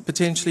is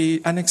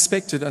potentially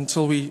unexpected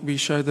until we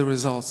show the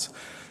results.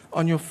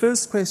 On your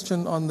first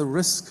question on the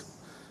risk,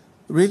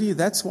 really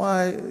that's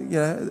why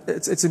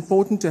it's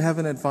important to have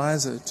an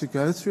advisor to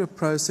go through a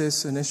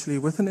process initially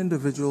with an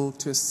individual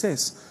to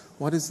assess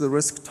what is the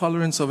risk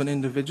tolerance of an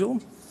individual.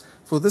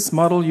 For this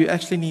model, you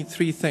actually need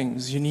 3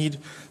 things. You need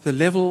the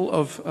level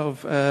of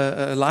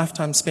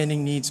lifetime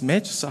spending needs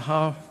met. So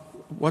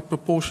what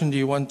proportion do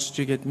you want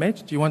to get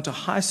met? Do you want a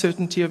high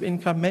certainty of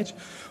income met,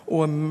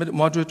 or a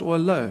moderate or a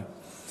low?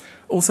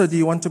 Also, do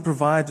you want to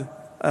provide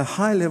a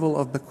high level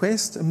of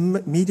bequest, a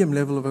medium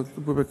level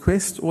of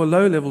bequest, or a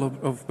low level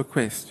of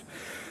bequest?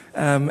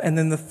 And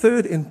then the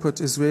third input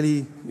is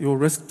really your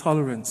risk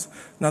tolerance.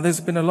 Now, there's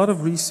been a lot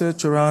of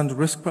research around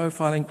risk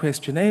profiling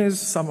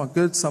questionnaires. Some are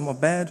good, some are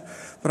bad.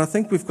 But I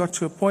think we've got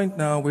to a point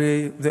now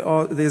where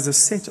there's a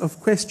set of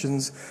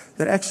questions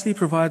that actually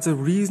provides a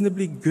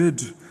reasonably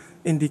good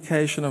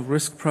indication of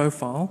risk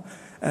profile.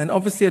 And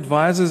obviously,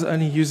 advisors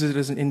only use it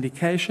as an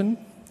indication.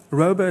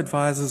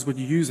 Robo-advisors would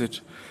use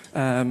it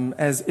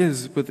as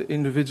is with the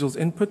individual's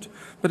input,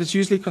 but it's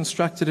usually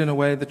constructed in a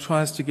way that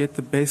tries to get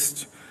the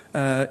best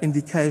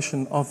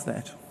indication of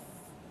that.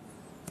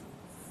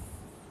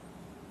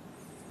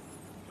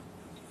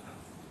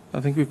 I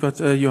think we've got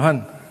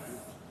Johan.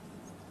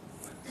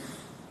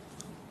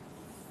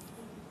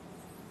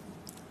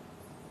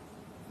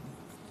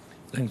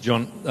 Thanks,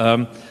 John.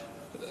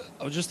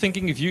 I was just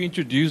thinking, if you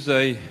introduce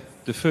a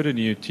deferred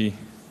annuity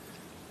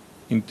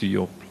into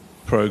your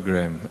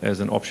program as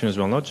an option as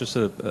well, not just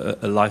a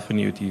life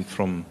annuity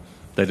from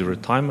date of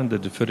retirement, a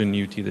deferred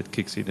annuity that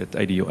kicks in at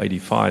 80 or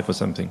 85 or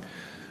something,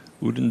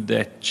 wouldn't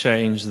that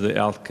change the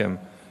outcome?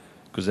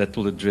 Because that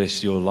will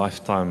address your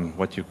lifetime,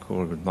 what you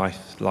call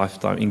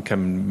lifetime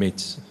income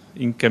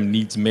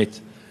needs met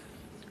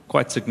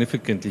quite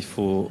significantly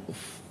for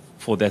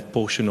that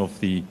portion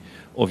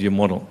of your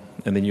model.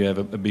 And then you have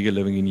a bigger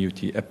living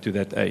annuity up to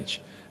that age.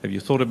 Have you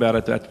thought about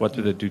it? What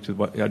do they do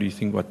how do you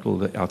think, what will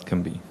the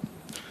outcome be?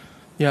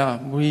 Yeah,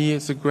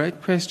 it's a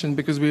great question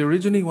because we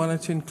originally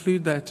wanted to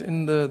include that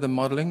in the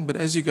modeling, but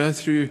as you go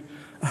through,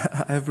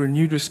 I have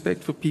renewed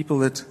respect for people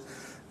that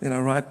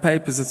write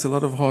papers. It's a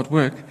lot of hard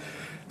work.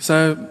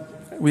 So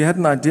we had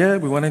an idea,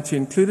 we wanted to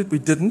include it, we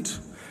didn't.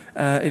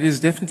 It is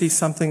definitely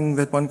something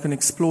that one can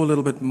explore a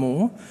little bit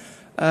more.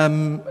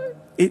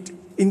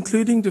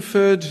 Including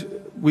deferred,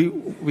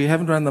 we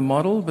haven't run the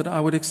model, but I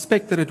would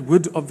expect that it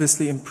would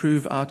obviously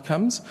improve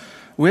outcomes.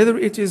 Whether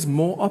it is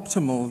more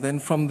optimal than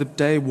from the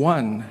day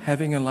one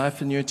having a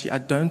life annuity, I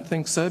don't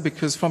think so,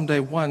 because from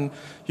day one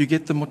you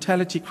get the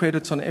mortality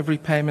credits on every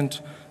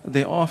payment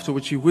thereafter,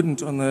 which you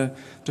wouldn't on the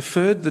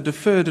deferred. The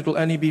deferred, it will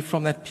only be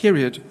from that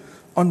period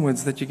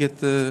onwards that you get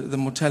the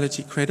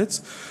mortality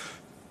credits.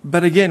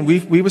 But again,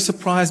 we were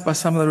surprised by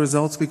some of the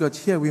results we got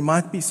here. We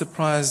might be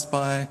surprised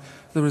by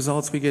the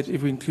results we get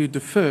if we include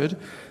deferred.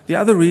 The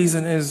other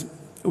reason is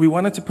we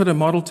wanted to put a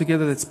model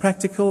together that's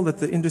practical, that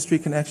the industry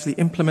can actually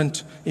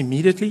implement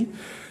immediately.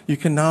 You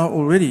can now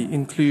already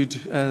include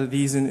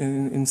these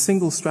in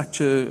single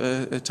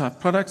structure type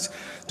products.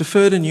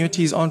 Deferred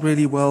annuities aren't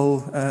really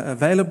well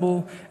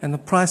available, and the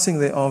pricing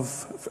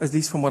thereof, at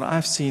least from what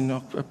I've seen,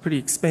 are pretty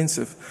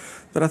expensive.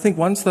 But I think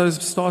once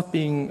those start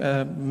being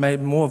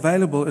made more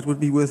available, it would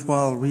be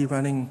worthwhile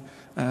rerunning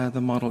the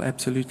model,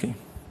 absolutely.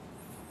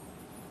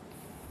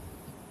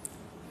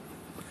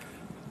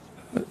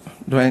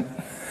 Dwayne.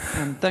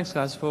 Thanks,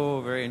 guys, for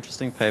a very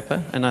interesting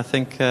paper. And I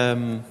think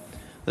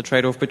the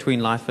trade-off between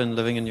life and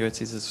living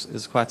annuities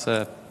is quite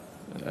a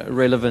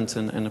relevant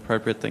and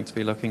appropriate thing to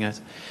be looking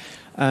at.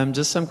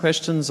 Just some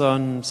questions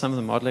on some of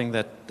the modeling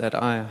that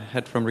I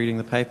had from reading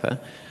the paper.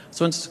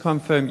 So I wanted to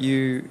confirm,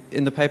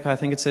 in the paper, I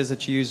think it says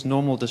that you use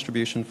normal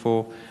distribution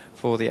for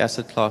the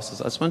asset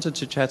classes. I just wanted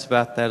to chat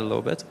about that a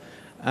little bit.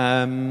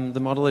 The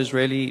model is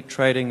really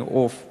trading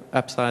off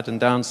upside and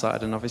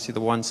downside, and obviously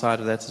the one side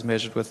of that is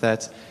measured with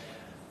that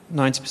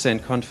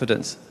 90%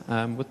 confidence.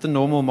 With the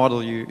normal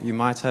model, you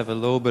might have a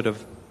little bit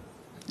of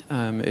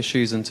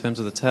issues in terms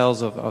of the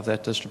tails of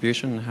that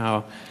distribution and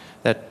how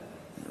that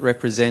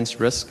represents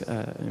risk,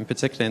 in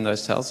particular in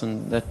those tails,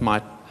 and that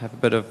might have a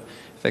bit of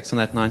effects on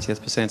that 90th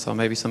percentile.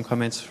 Maybe some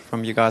comments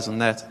from you guys on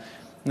that.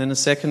 And then the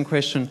second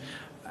question,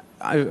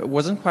 I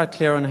wasn't quite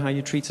clear on how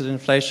you treated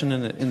inflation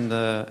in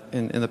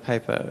the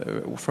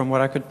paper. From what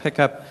I could pick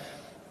up,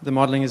 the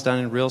modeling is done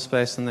in real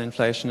space and the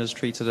inflation is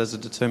treated as a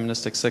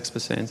deterministic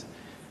 6%.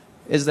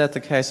 Is that the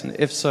case? And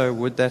if so,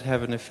 would that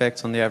have an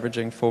effect on the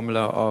averaging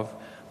formula of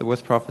the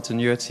with-profit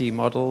annuity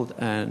modeled,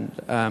 and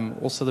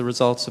also the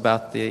results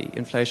about the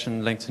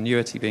inflation-linked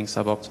annuity being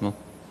suboptimal?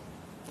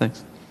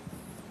 Thanks.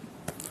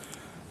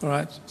 All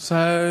right.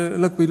 So,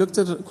 look, we looked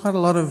at quite a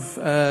lot of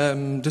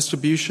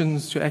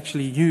distributions to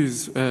actually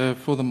use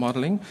for the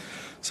modeling.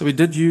 So we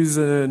did use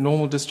a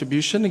normal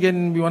distribution.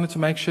 Again, we wanted to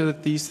make sure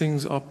that these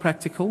things are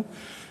practical.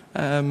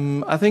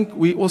 I think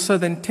we also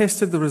then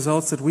tested the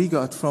results that we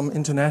got from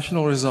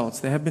international results.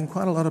 There have been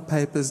quite a lot of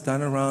papers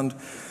done around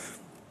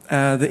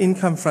the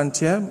income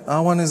frontier.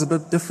 Our one is a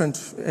bit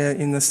different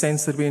in the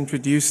sense that we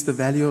introduced the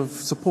value of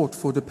support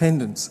for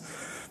dependents.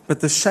 But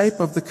the shape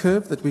of the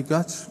curve that we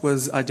got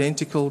was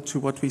identical to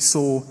what we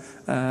saw,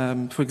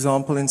 for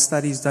example, in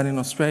studies done in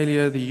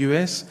Australia, the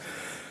US.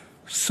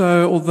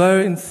 So although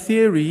in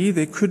theory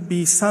there could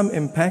be some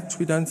impact,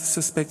 we don't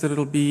suspect that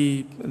it'll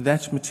be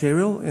that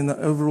material in the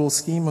overall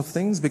scheme of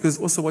things, because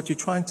also what you're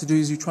trying to do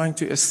is you're trying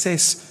to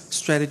assess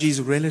strategies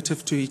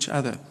relative to each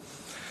other.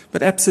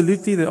 But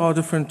absolutely there are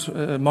different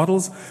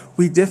models.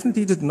 We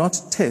definitely did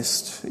not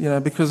test,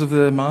 because of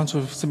the amount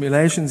of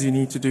simulations you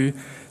need to do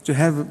to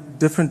have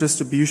different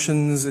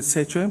distributions,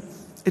 etc.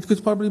 it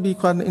could probably be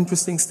quite an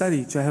interesting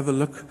study to have a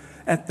look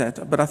at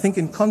that. But I think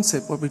in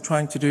concept, what we're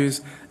trying to do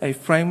is a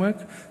framework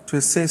to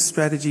assess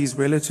strategies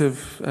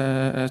relative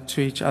to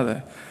each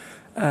other.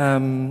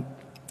 And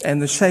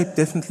the shape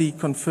definitely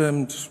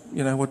confirmed,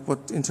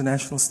 what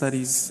international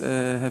studies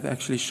have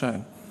actually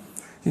shown.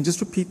 Can you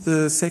just repeat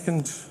the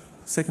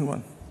second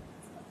one?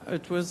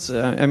 It was,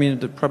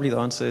 probably the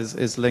answer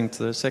is linked.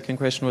 The second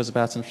question was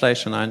about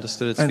inflation. I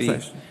understood it to be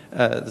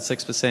the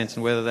 6%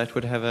 and whether that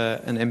would have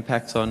an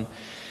impact on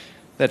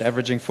that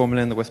averaging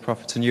formula in the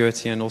with-profit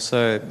annuity and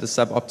also the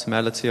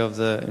suboptimality of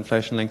the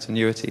inflation-linked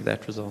annuity,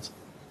 that result.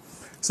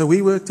 So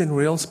we worked in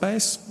real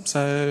space.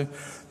 So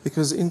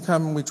because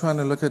income, we're trying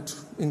to look at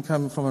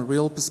income from a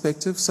real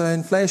perspective. So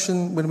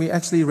inflation, when we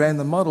actually ran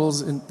the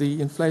models, the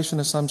inflation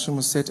assumption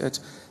was set at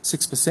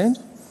 6%,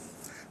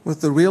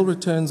 with the real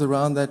returns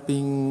around that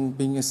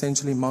being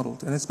essentially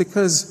modeled. And it's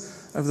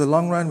because over the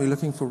long run, we're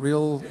looking for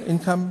real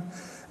income.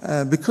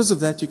 Because of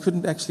that, you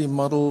couldn't actually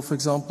model, for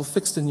example,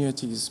 fixed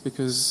annuities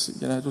because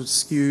it would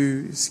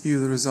skew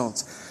the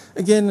results.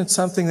 Again, it's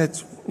something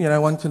that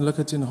one can look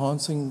at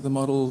enhancing the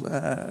model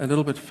a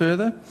little bit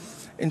further.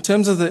 In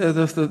terms of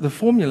the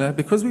formula,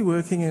 because we're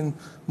working in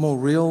more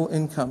real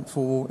income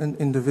for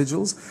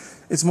individuals,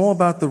 it's more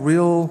about the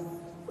real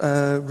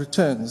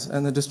returns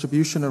and the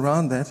distribution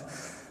around that.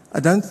 I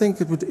don't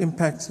think it would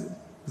impact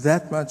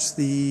that much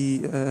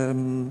the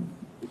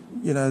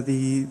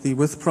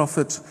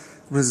with-profit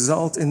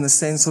result in the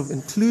sense of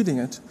including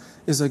it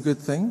is a good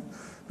thing,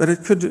 but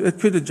it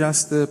could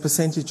adjust the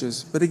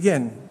percentages. But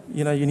again,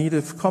 you need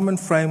a common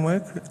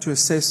framework to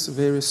assess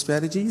various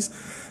strategies.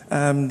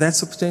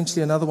 That's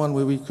potentially another one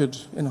where we could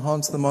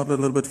enhance the model a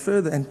little bit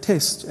further and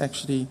test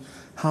actually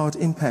how it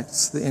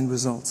impacts the end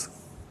result.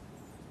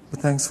 But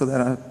thanks for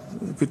that.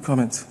 Good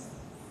comment.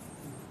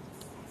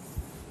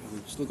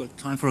 We've still got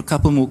time for a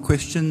couple more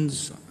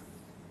questions.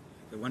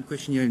 One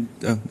question here.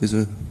 There's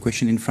a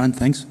question in front.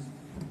 Thanks.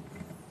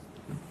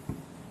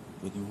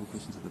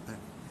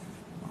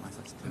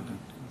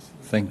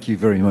 Thank you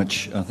very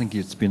much. I think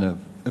it's been a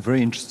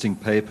very interesting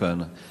paper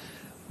and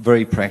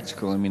very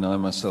practical. I mean, I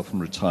myself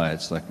am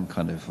retired, so I can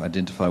kind of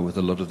identify with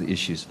a lot of the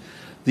issues.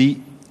 The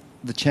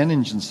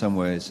challenge in some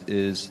ways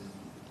is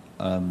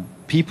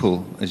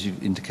people, as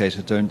you've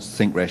indicated, don't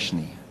think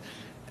rationally.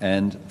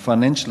 And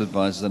financial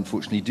advisors,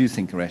 unfortunately, do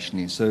think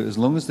rationally. So as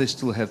long as they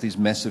still have these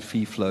massive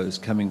fee flows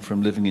coming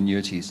from living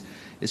annuities,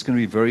 it's going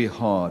to be very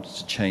hard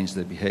to change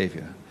their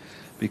behavior.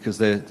 Because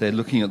they're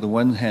looking at the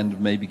one hand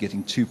maybe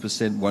getting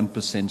 2%,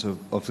 1%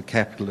 of the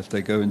capital if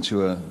they go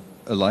into a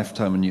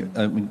lifetime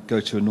annuity, go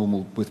to a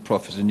normal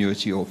with-profit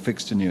annuity or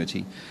fixed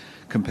annuity,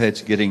 compared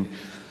to getting,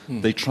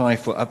 they try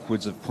for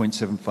upwards of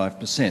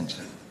 0.75%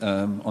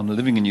 on a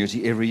living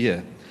annuity every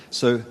year.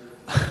 So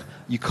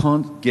you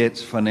can't get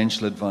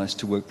financial advice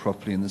to work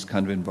properly in this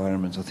kind of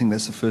environment. I think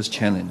that's the first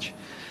challenge.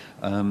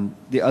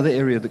 The other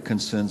area that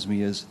concerns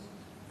me is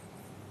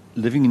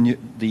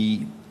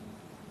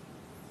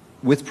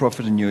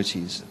with-profit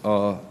annuities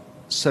are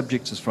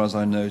subject, as far as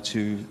I know,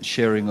 to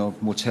sharing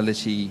of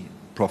mortality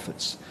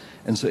profits.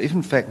 And so if,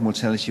 in fact,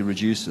 mortality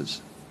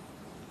reduces,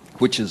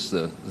 which is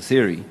the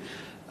theory,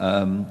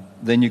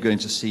 then you're going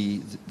to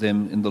see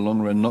them, in the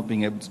long run, not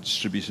being able to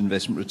distribute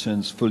investment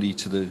returns fully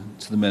to the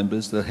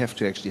members. They'll have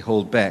to actually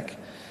hold back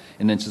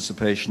in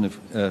anticipation of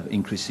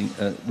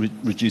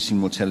reducing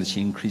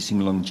mortality,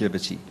 increasing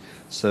longevity.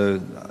 So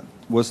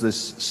was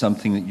this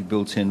something that you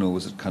built in, or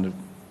was it kind of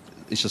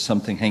it's just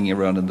something hanging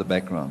around in the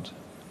background?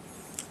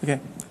 Okay.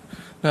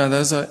 No,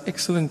 those are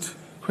excellent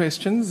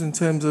questions in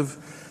terms of,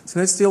 so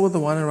let's deal with the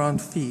one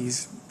around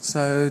fees.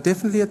 So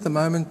definitely at the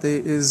moment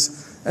there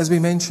is, as we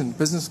mentioned,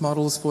 business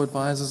models for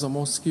advisors are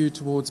more skewed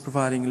towards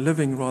providing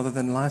living rather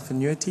than life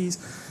annuities.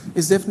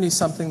 Is definitely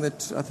something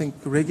that I think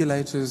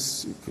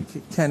regulators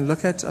can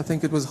look at. I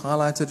think it was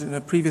highlighted in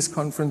a previous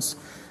conference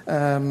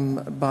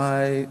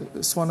by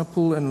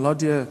Swanepoel and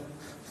Lodya,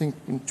 I think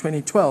in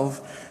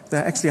 2012. They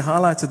actually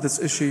highlighted this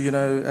issue,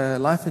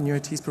 life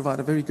annuities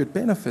provide a very good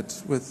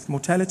benefit with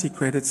mortality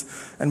credits,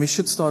 and we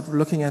should start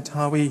looking at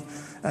how we,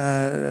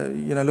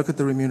 look at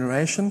the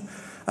remuneration.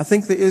 I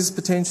think there is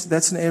potential,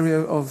 that's an area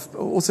of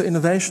also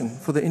innovation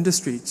for the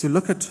industry, to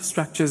look at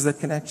structures that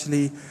can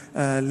actually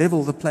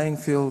level the playing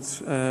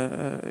field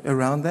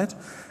around that,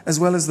 as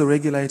well as the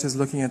regulators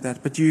looking at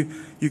that. But you're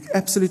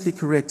absolutely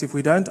correct. If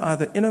we don't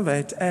either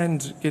innovate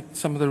and get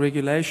some of the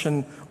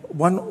regulation,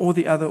 one or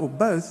the other or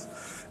both,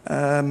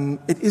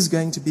 it is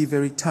going to be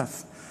very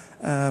tough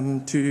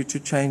to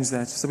change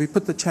that. So we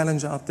put the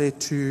challenge out there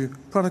to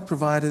product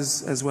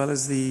providers as well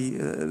as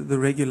the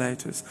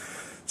regulators.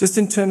 Just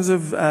in terms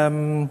of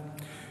the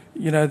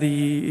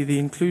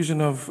inclusion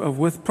of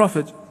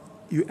with-profit,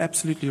 you're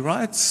absolutely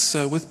right.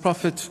 So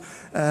with-profit,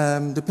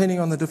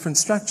 depending on the different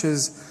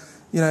structures,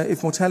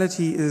 if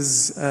mortality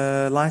is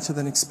lighter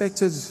than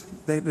expected,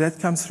 that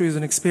comes through as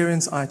an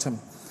experience item.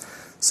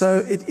 So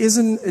it is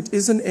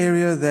an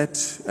area that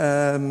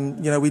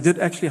we did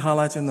actually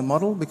highlight in the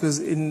model, because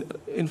in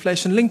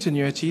inflation-linked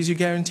annuities, you're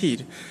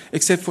guaranteed,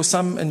 except for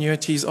some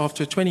annuities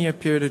after a 20-year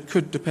period, it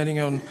could, depending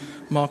on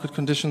market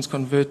conditions,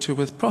 convert to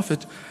with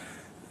profit.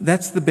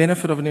 That's the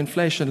benefit of an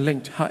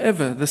inflation-linked.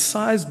 However, the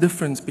size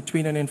difference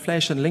between an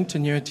inflation-linked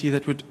annuity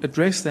that would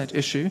address that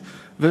issue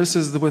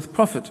versus the with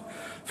profit,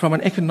 from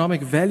an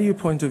economic value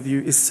point of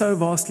view, is so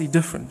vastly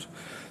different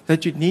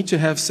that you'd need to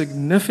have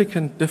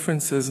significant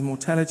differences in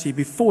mortality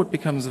before it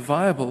becomes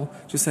viable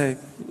to say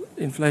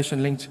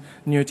inflation-linked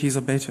annuities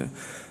are better.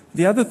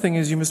 The other thing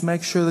is you must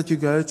make sure that you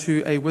go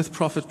to a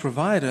with-profit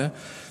provider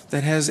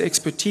that has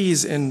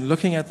expertise in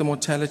looking at the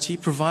mortality,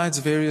 provides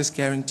various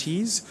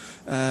guarantees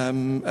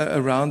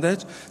around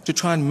that to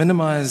try and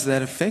minimize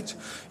that effect.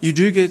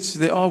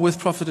 There are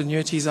with-profit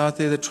annuities out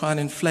there that try and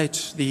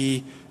inflate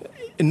the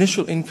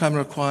initial income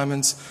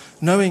requirements,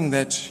 knowing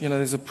that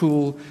there's a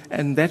pool,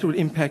 and that will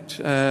impact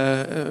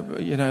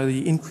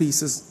the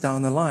increases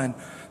down the line.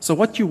 So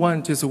what you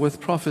want is a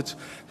with-profit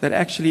that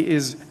actually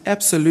is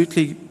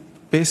absolutely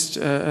best,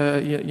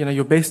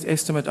 your best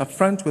estimate up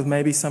front, with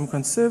maybe some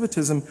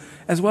conservatism,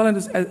 as well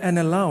as an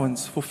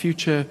allowance for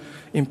future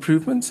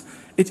improvements.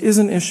 It is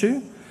an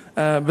issue,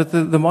 but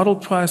the model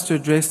tries to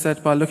address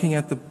that by looking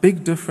at the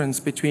big difference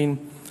between.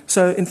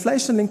 So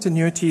inflation-linked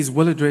annuities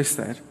will address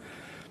that.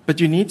 But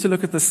you need to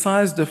look at the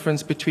size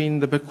difference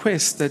between the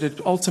bequest that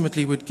it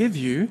ultimately would give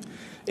you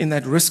in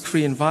that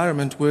risk-free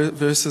environment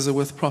versus a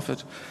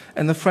with-profit.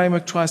 And the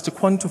framework tries to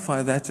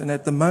quantify that, and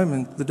at the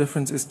moment, the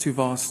difference is too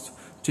vast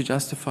to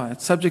justify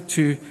it, subject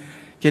to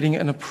getting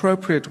an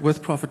appropriate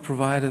with-profit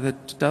provider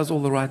that does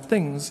all the right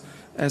things,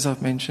 as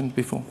I've mentioned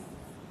before.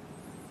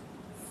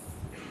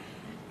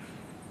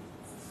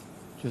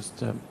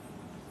 Just Okay,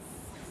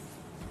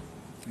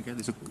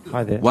 there's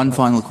hi there. One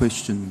final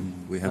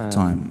question. We have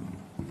time.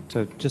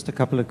 So just a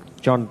couple of,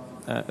 John,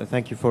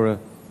 thank you for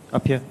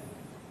up here.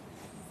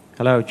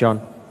 Hello,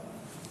 John.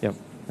 Yep,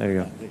 there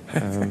you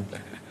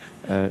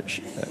go.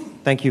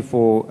 Thank you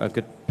for a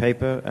good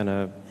paper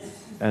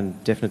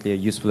and definitely a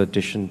useful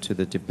addition to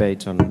the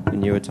debate on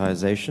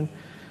annuitization.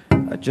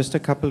 Just a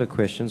couple of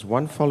questions.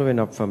 One following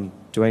up from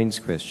Dwayne's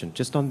question,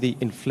 just on the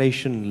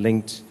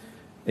inflation-linked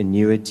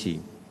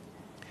annuity.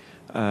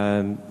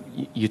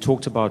 You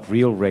talked about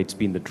real rates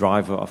being the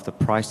driver of the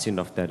pricing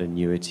of that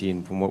annuity,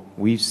 and from what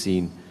we've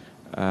seen,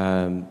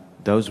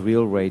 those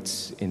real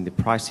rates in the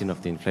pricing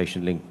of the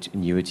inflation-linked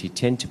annuity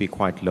tend to be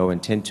quite low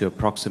and tend to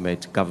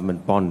approximate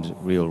government bond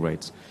real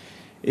rates.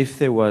 If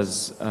there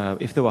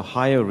were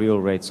higher real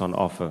rates on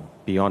offer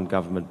beyond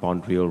government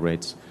bond real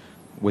rates,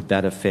 would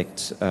that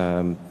affect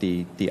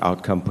the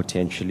outcome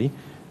potentially?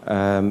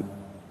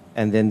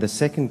 And then the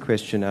second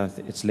question,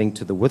 it's linked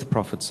to the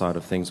with-profit side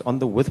of things. On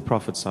the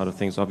with-profit side of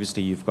things,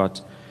 obviously you've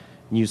got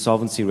new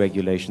solvency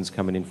regulations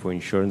coming in for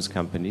insurance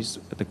companies.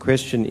 But the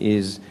question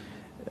is,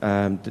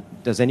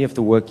 does any of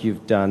the work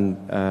you've done,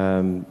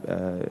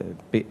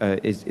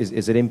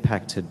 is it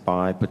impacted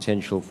by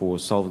potential for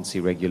solvency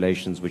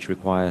regulations which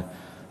require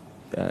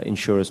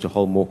insurers to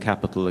hold more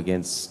capital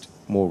against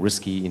more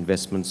risky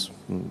investments,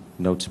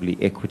 notably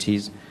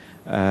equities?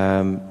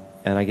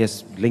 And I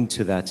guess linked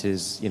to that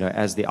is,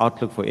 as the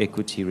outlook for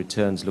equity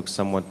returns looks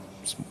somewhat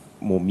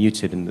more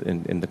muted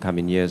in the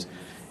coming years,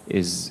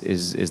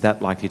 is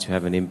that likely to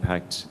have an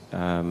impact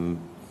on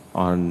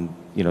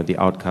the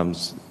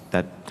outcomes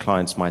that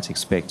clients might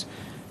expect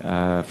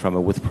from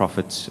a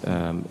with-profit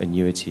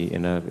annuity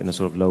in a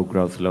sort of low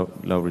growth,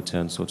 low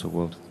return sort of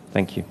world?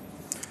 Thank you.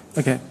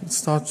 Okay, let's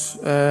start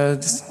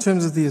just in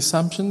terms of the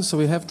assumptions. So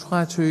we have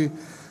tried to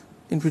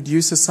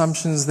introduce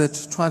assumptions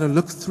that try to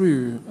look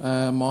through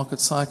market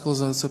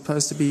cycles are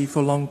supposed to be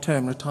for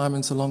long-term.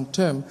 Retirement's a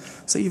long-term.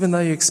 So even though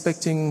you're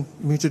expecting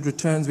muted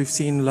returns, we've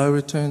seen low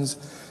returns.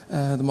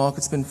 The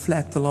market's been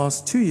flat the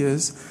last 2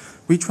 years.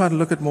 We try to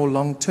look at more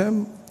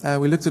long-term.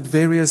 We looked at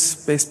various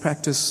best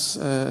practice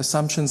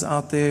assumptions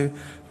out there,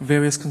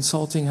 various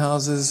consulting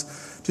houses,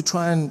 to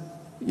try and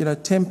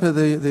temper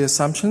the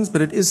assumptions,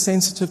 but it is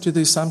sensitive to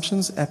the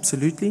assumptions,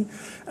 absolutely.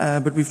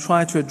 But we've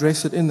tried to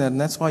address it in that,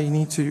 and that's why you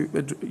need to,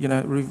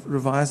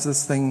 revise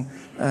this thing,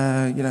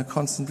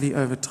 constantly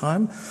over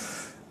time.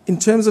 In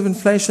terms of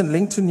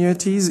inflation-linked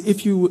annuities,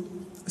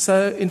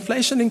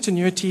 inflation-linked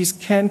annuities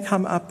can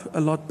come up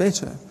a lot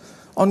better,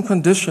 on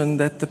condition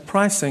that the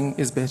pricing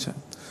is better.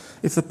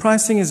 If the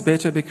pricing is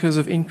better because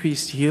of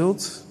increased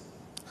yields,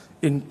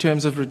 in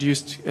terms of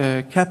reduced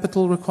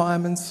capital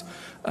requirements,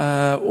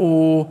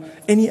 or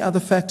any other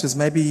factors,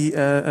 maybe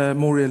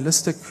more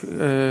realistic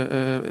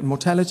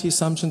mortality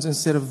assumptions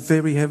instead of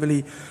very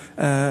heavily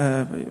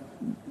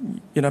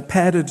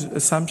padded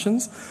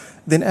assumptions,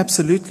 then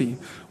absolutely.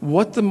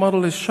 What the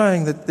model is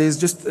showing that there's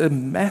just a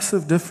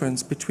massive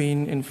difference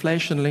between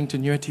inflation-linked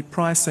annuity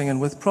pricing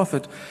and with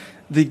profit.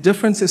 The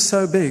difference is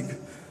so big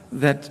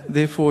that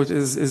therefore it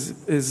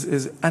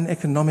is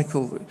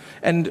uneconomical.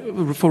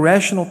 And for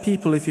rational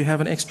people, if you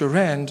have an extra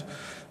rand,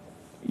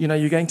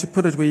 you're going to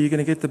put it where you're going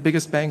to get the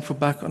biggest bang for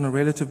buck on a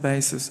relative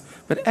basis.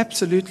 But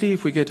absolutely,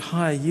 if we get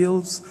higher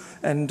yields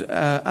and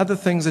other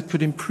things that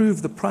could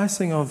improve the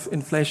pricing of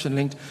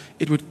inflation-linked,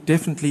 it would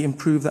definitely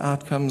improve the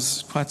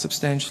outcomes quite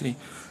substantially.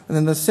 And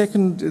then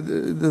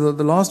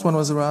the last one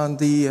was around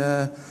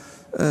the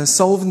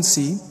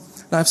solvency.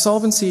 Now, if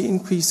solvency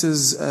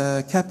increases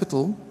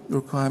capital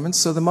requirements,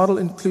 so the model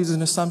includes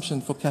an assumption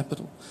for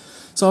capital.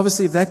 So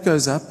obviously, if that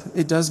goes up,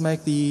 it does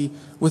make the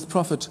with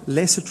profit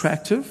less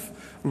attractive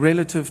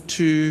relative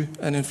to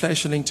an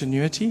inflation-linked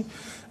annuity.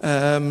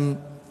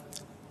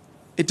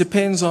 It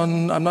depends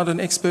on, I'm not an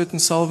expert in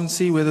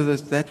solvency, whether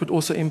that would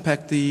also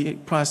impact the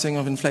pricing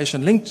of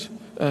inflation-linked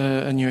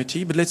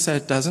annuity, but let's say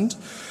it doesn't.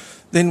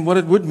 Then what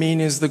it would mean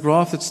is the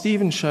graph that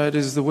Stephen showed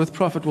is the with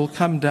profit will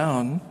come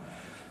down.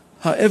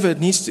 However, it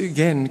needs to,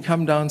 again,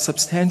 come down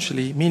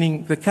substantially,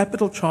 meaning the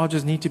capital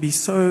charges need to be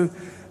so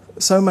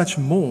much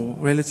more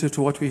relative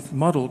to what we've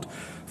modeled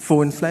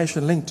for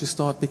inflation-linked to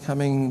start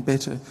becoming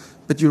better.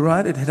 But you're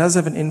right, it does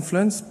have an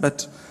influence,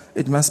 but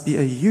it must be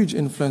a huge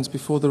influence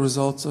before the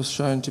results are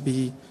shown to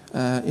be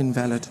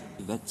invalid.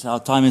 That's our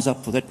time is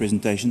up for that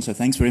presentation, so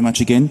thanks very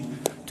much again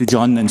to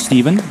John and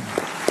Stephen.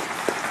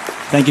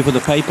 Thank you for the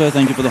paper,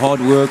 thank you for the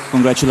hard work,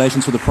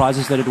 congratulations for the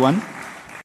prizes that it won.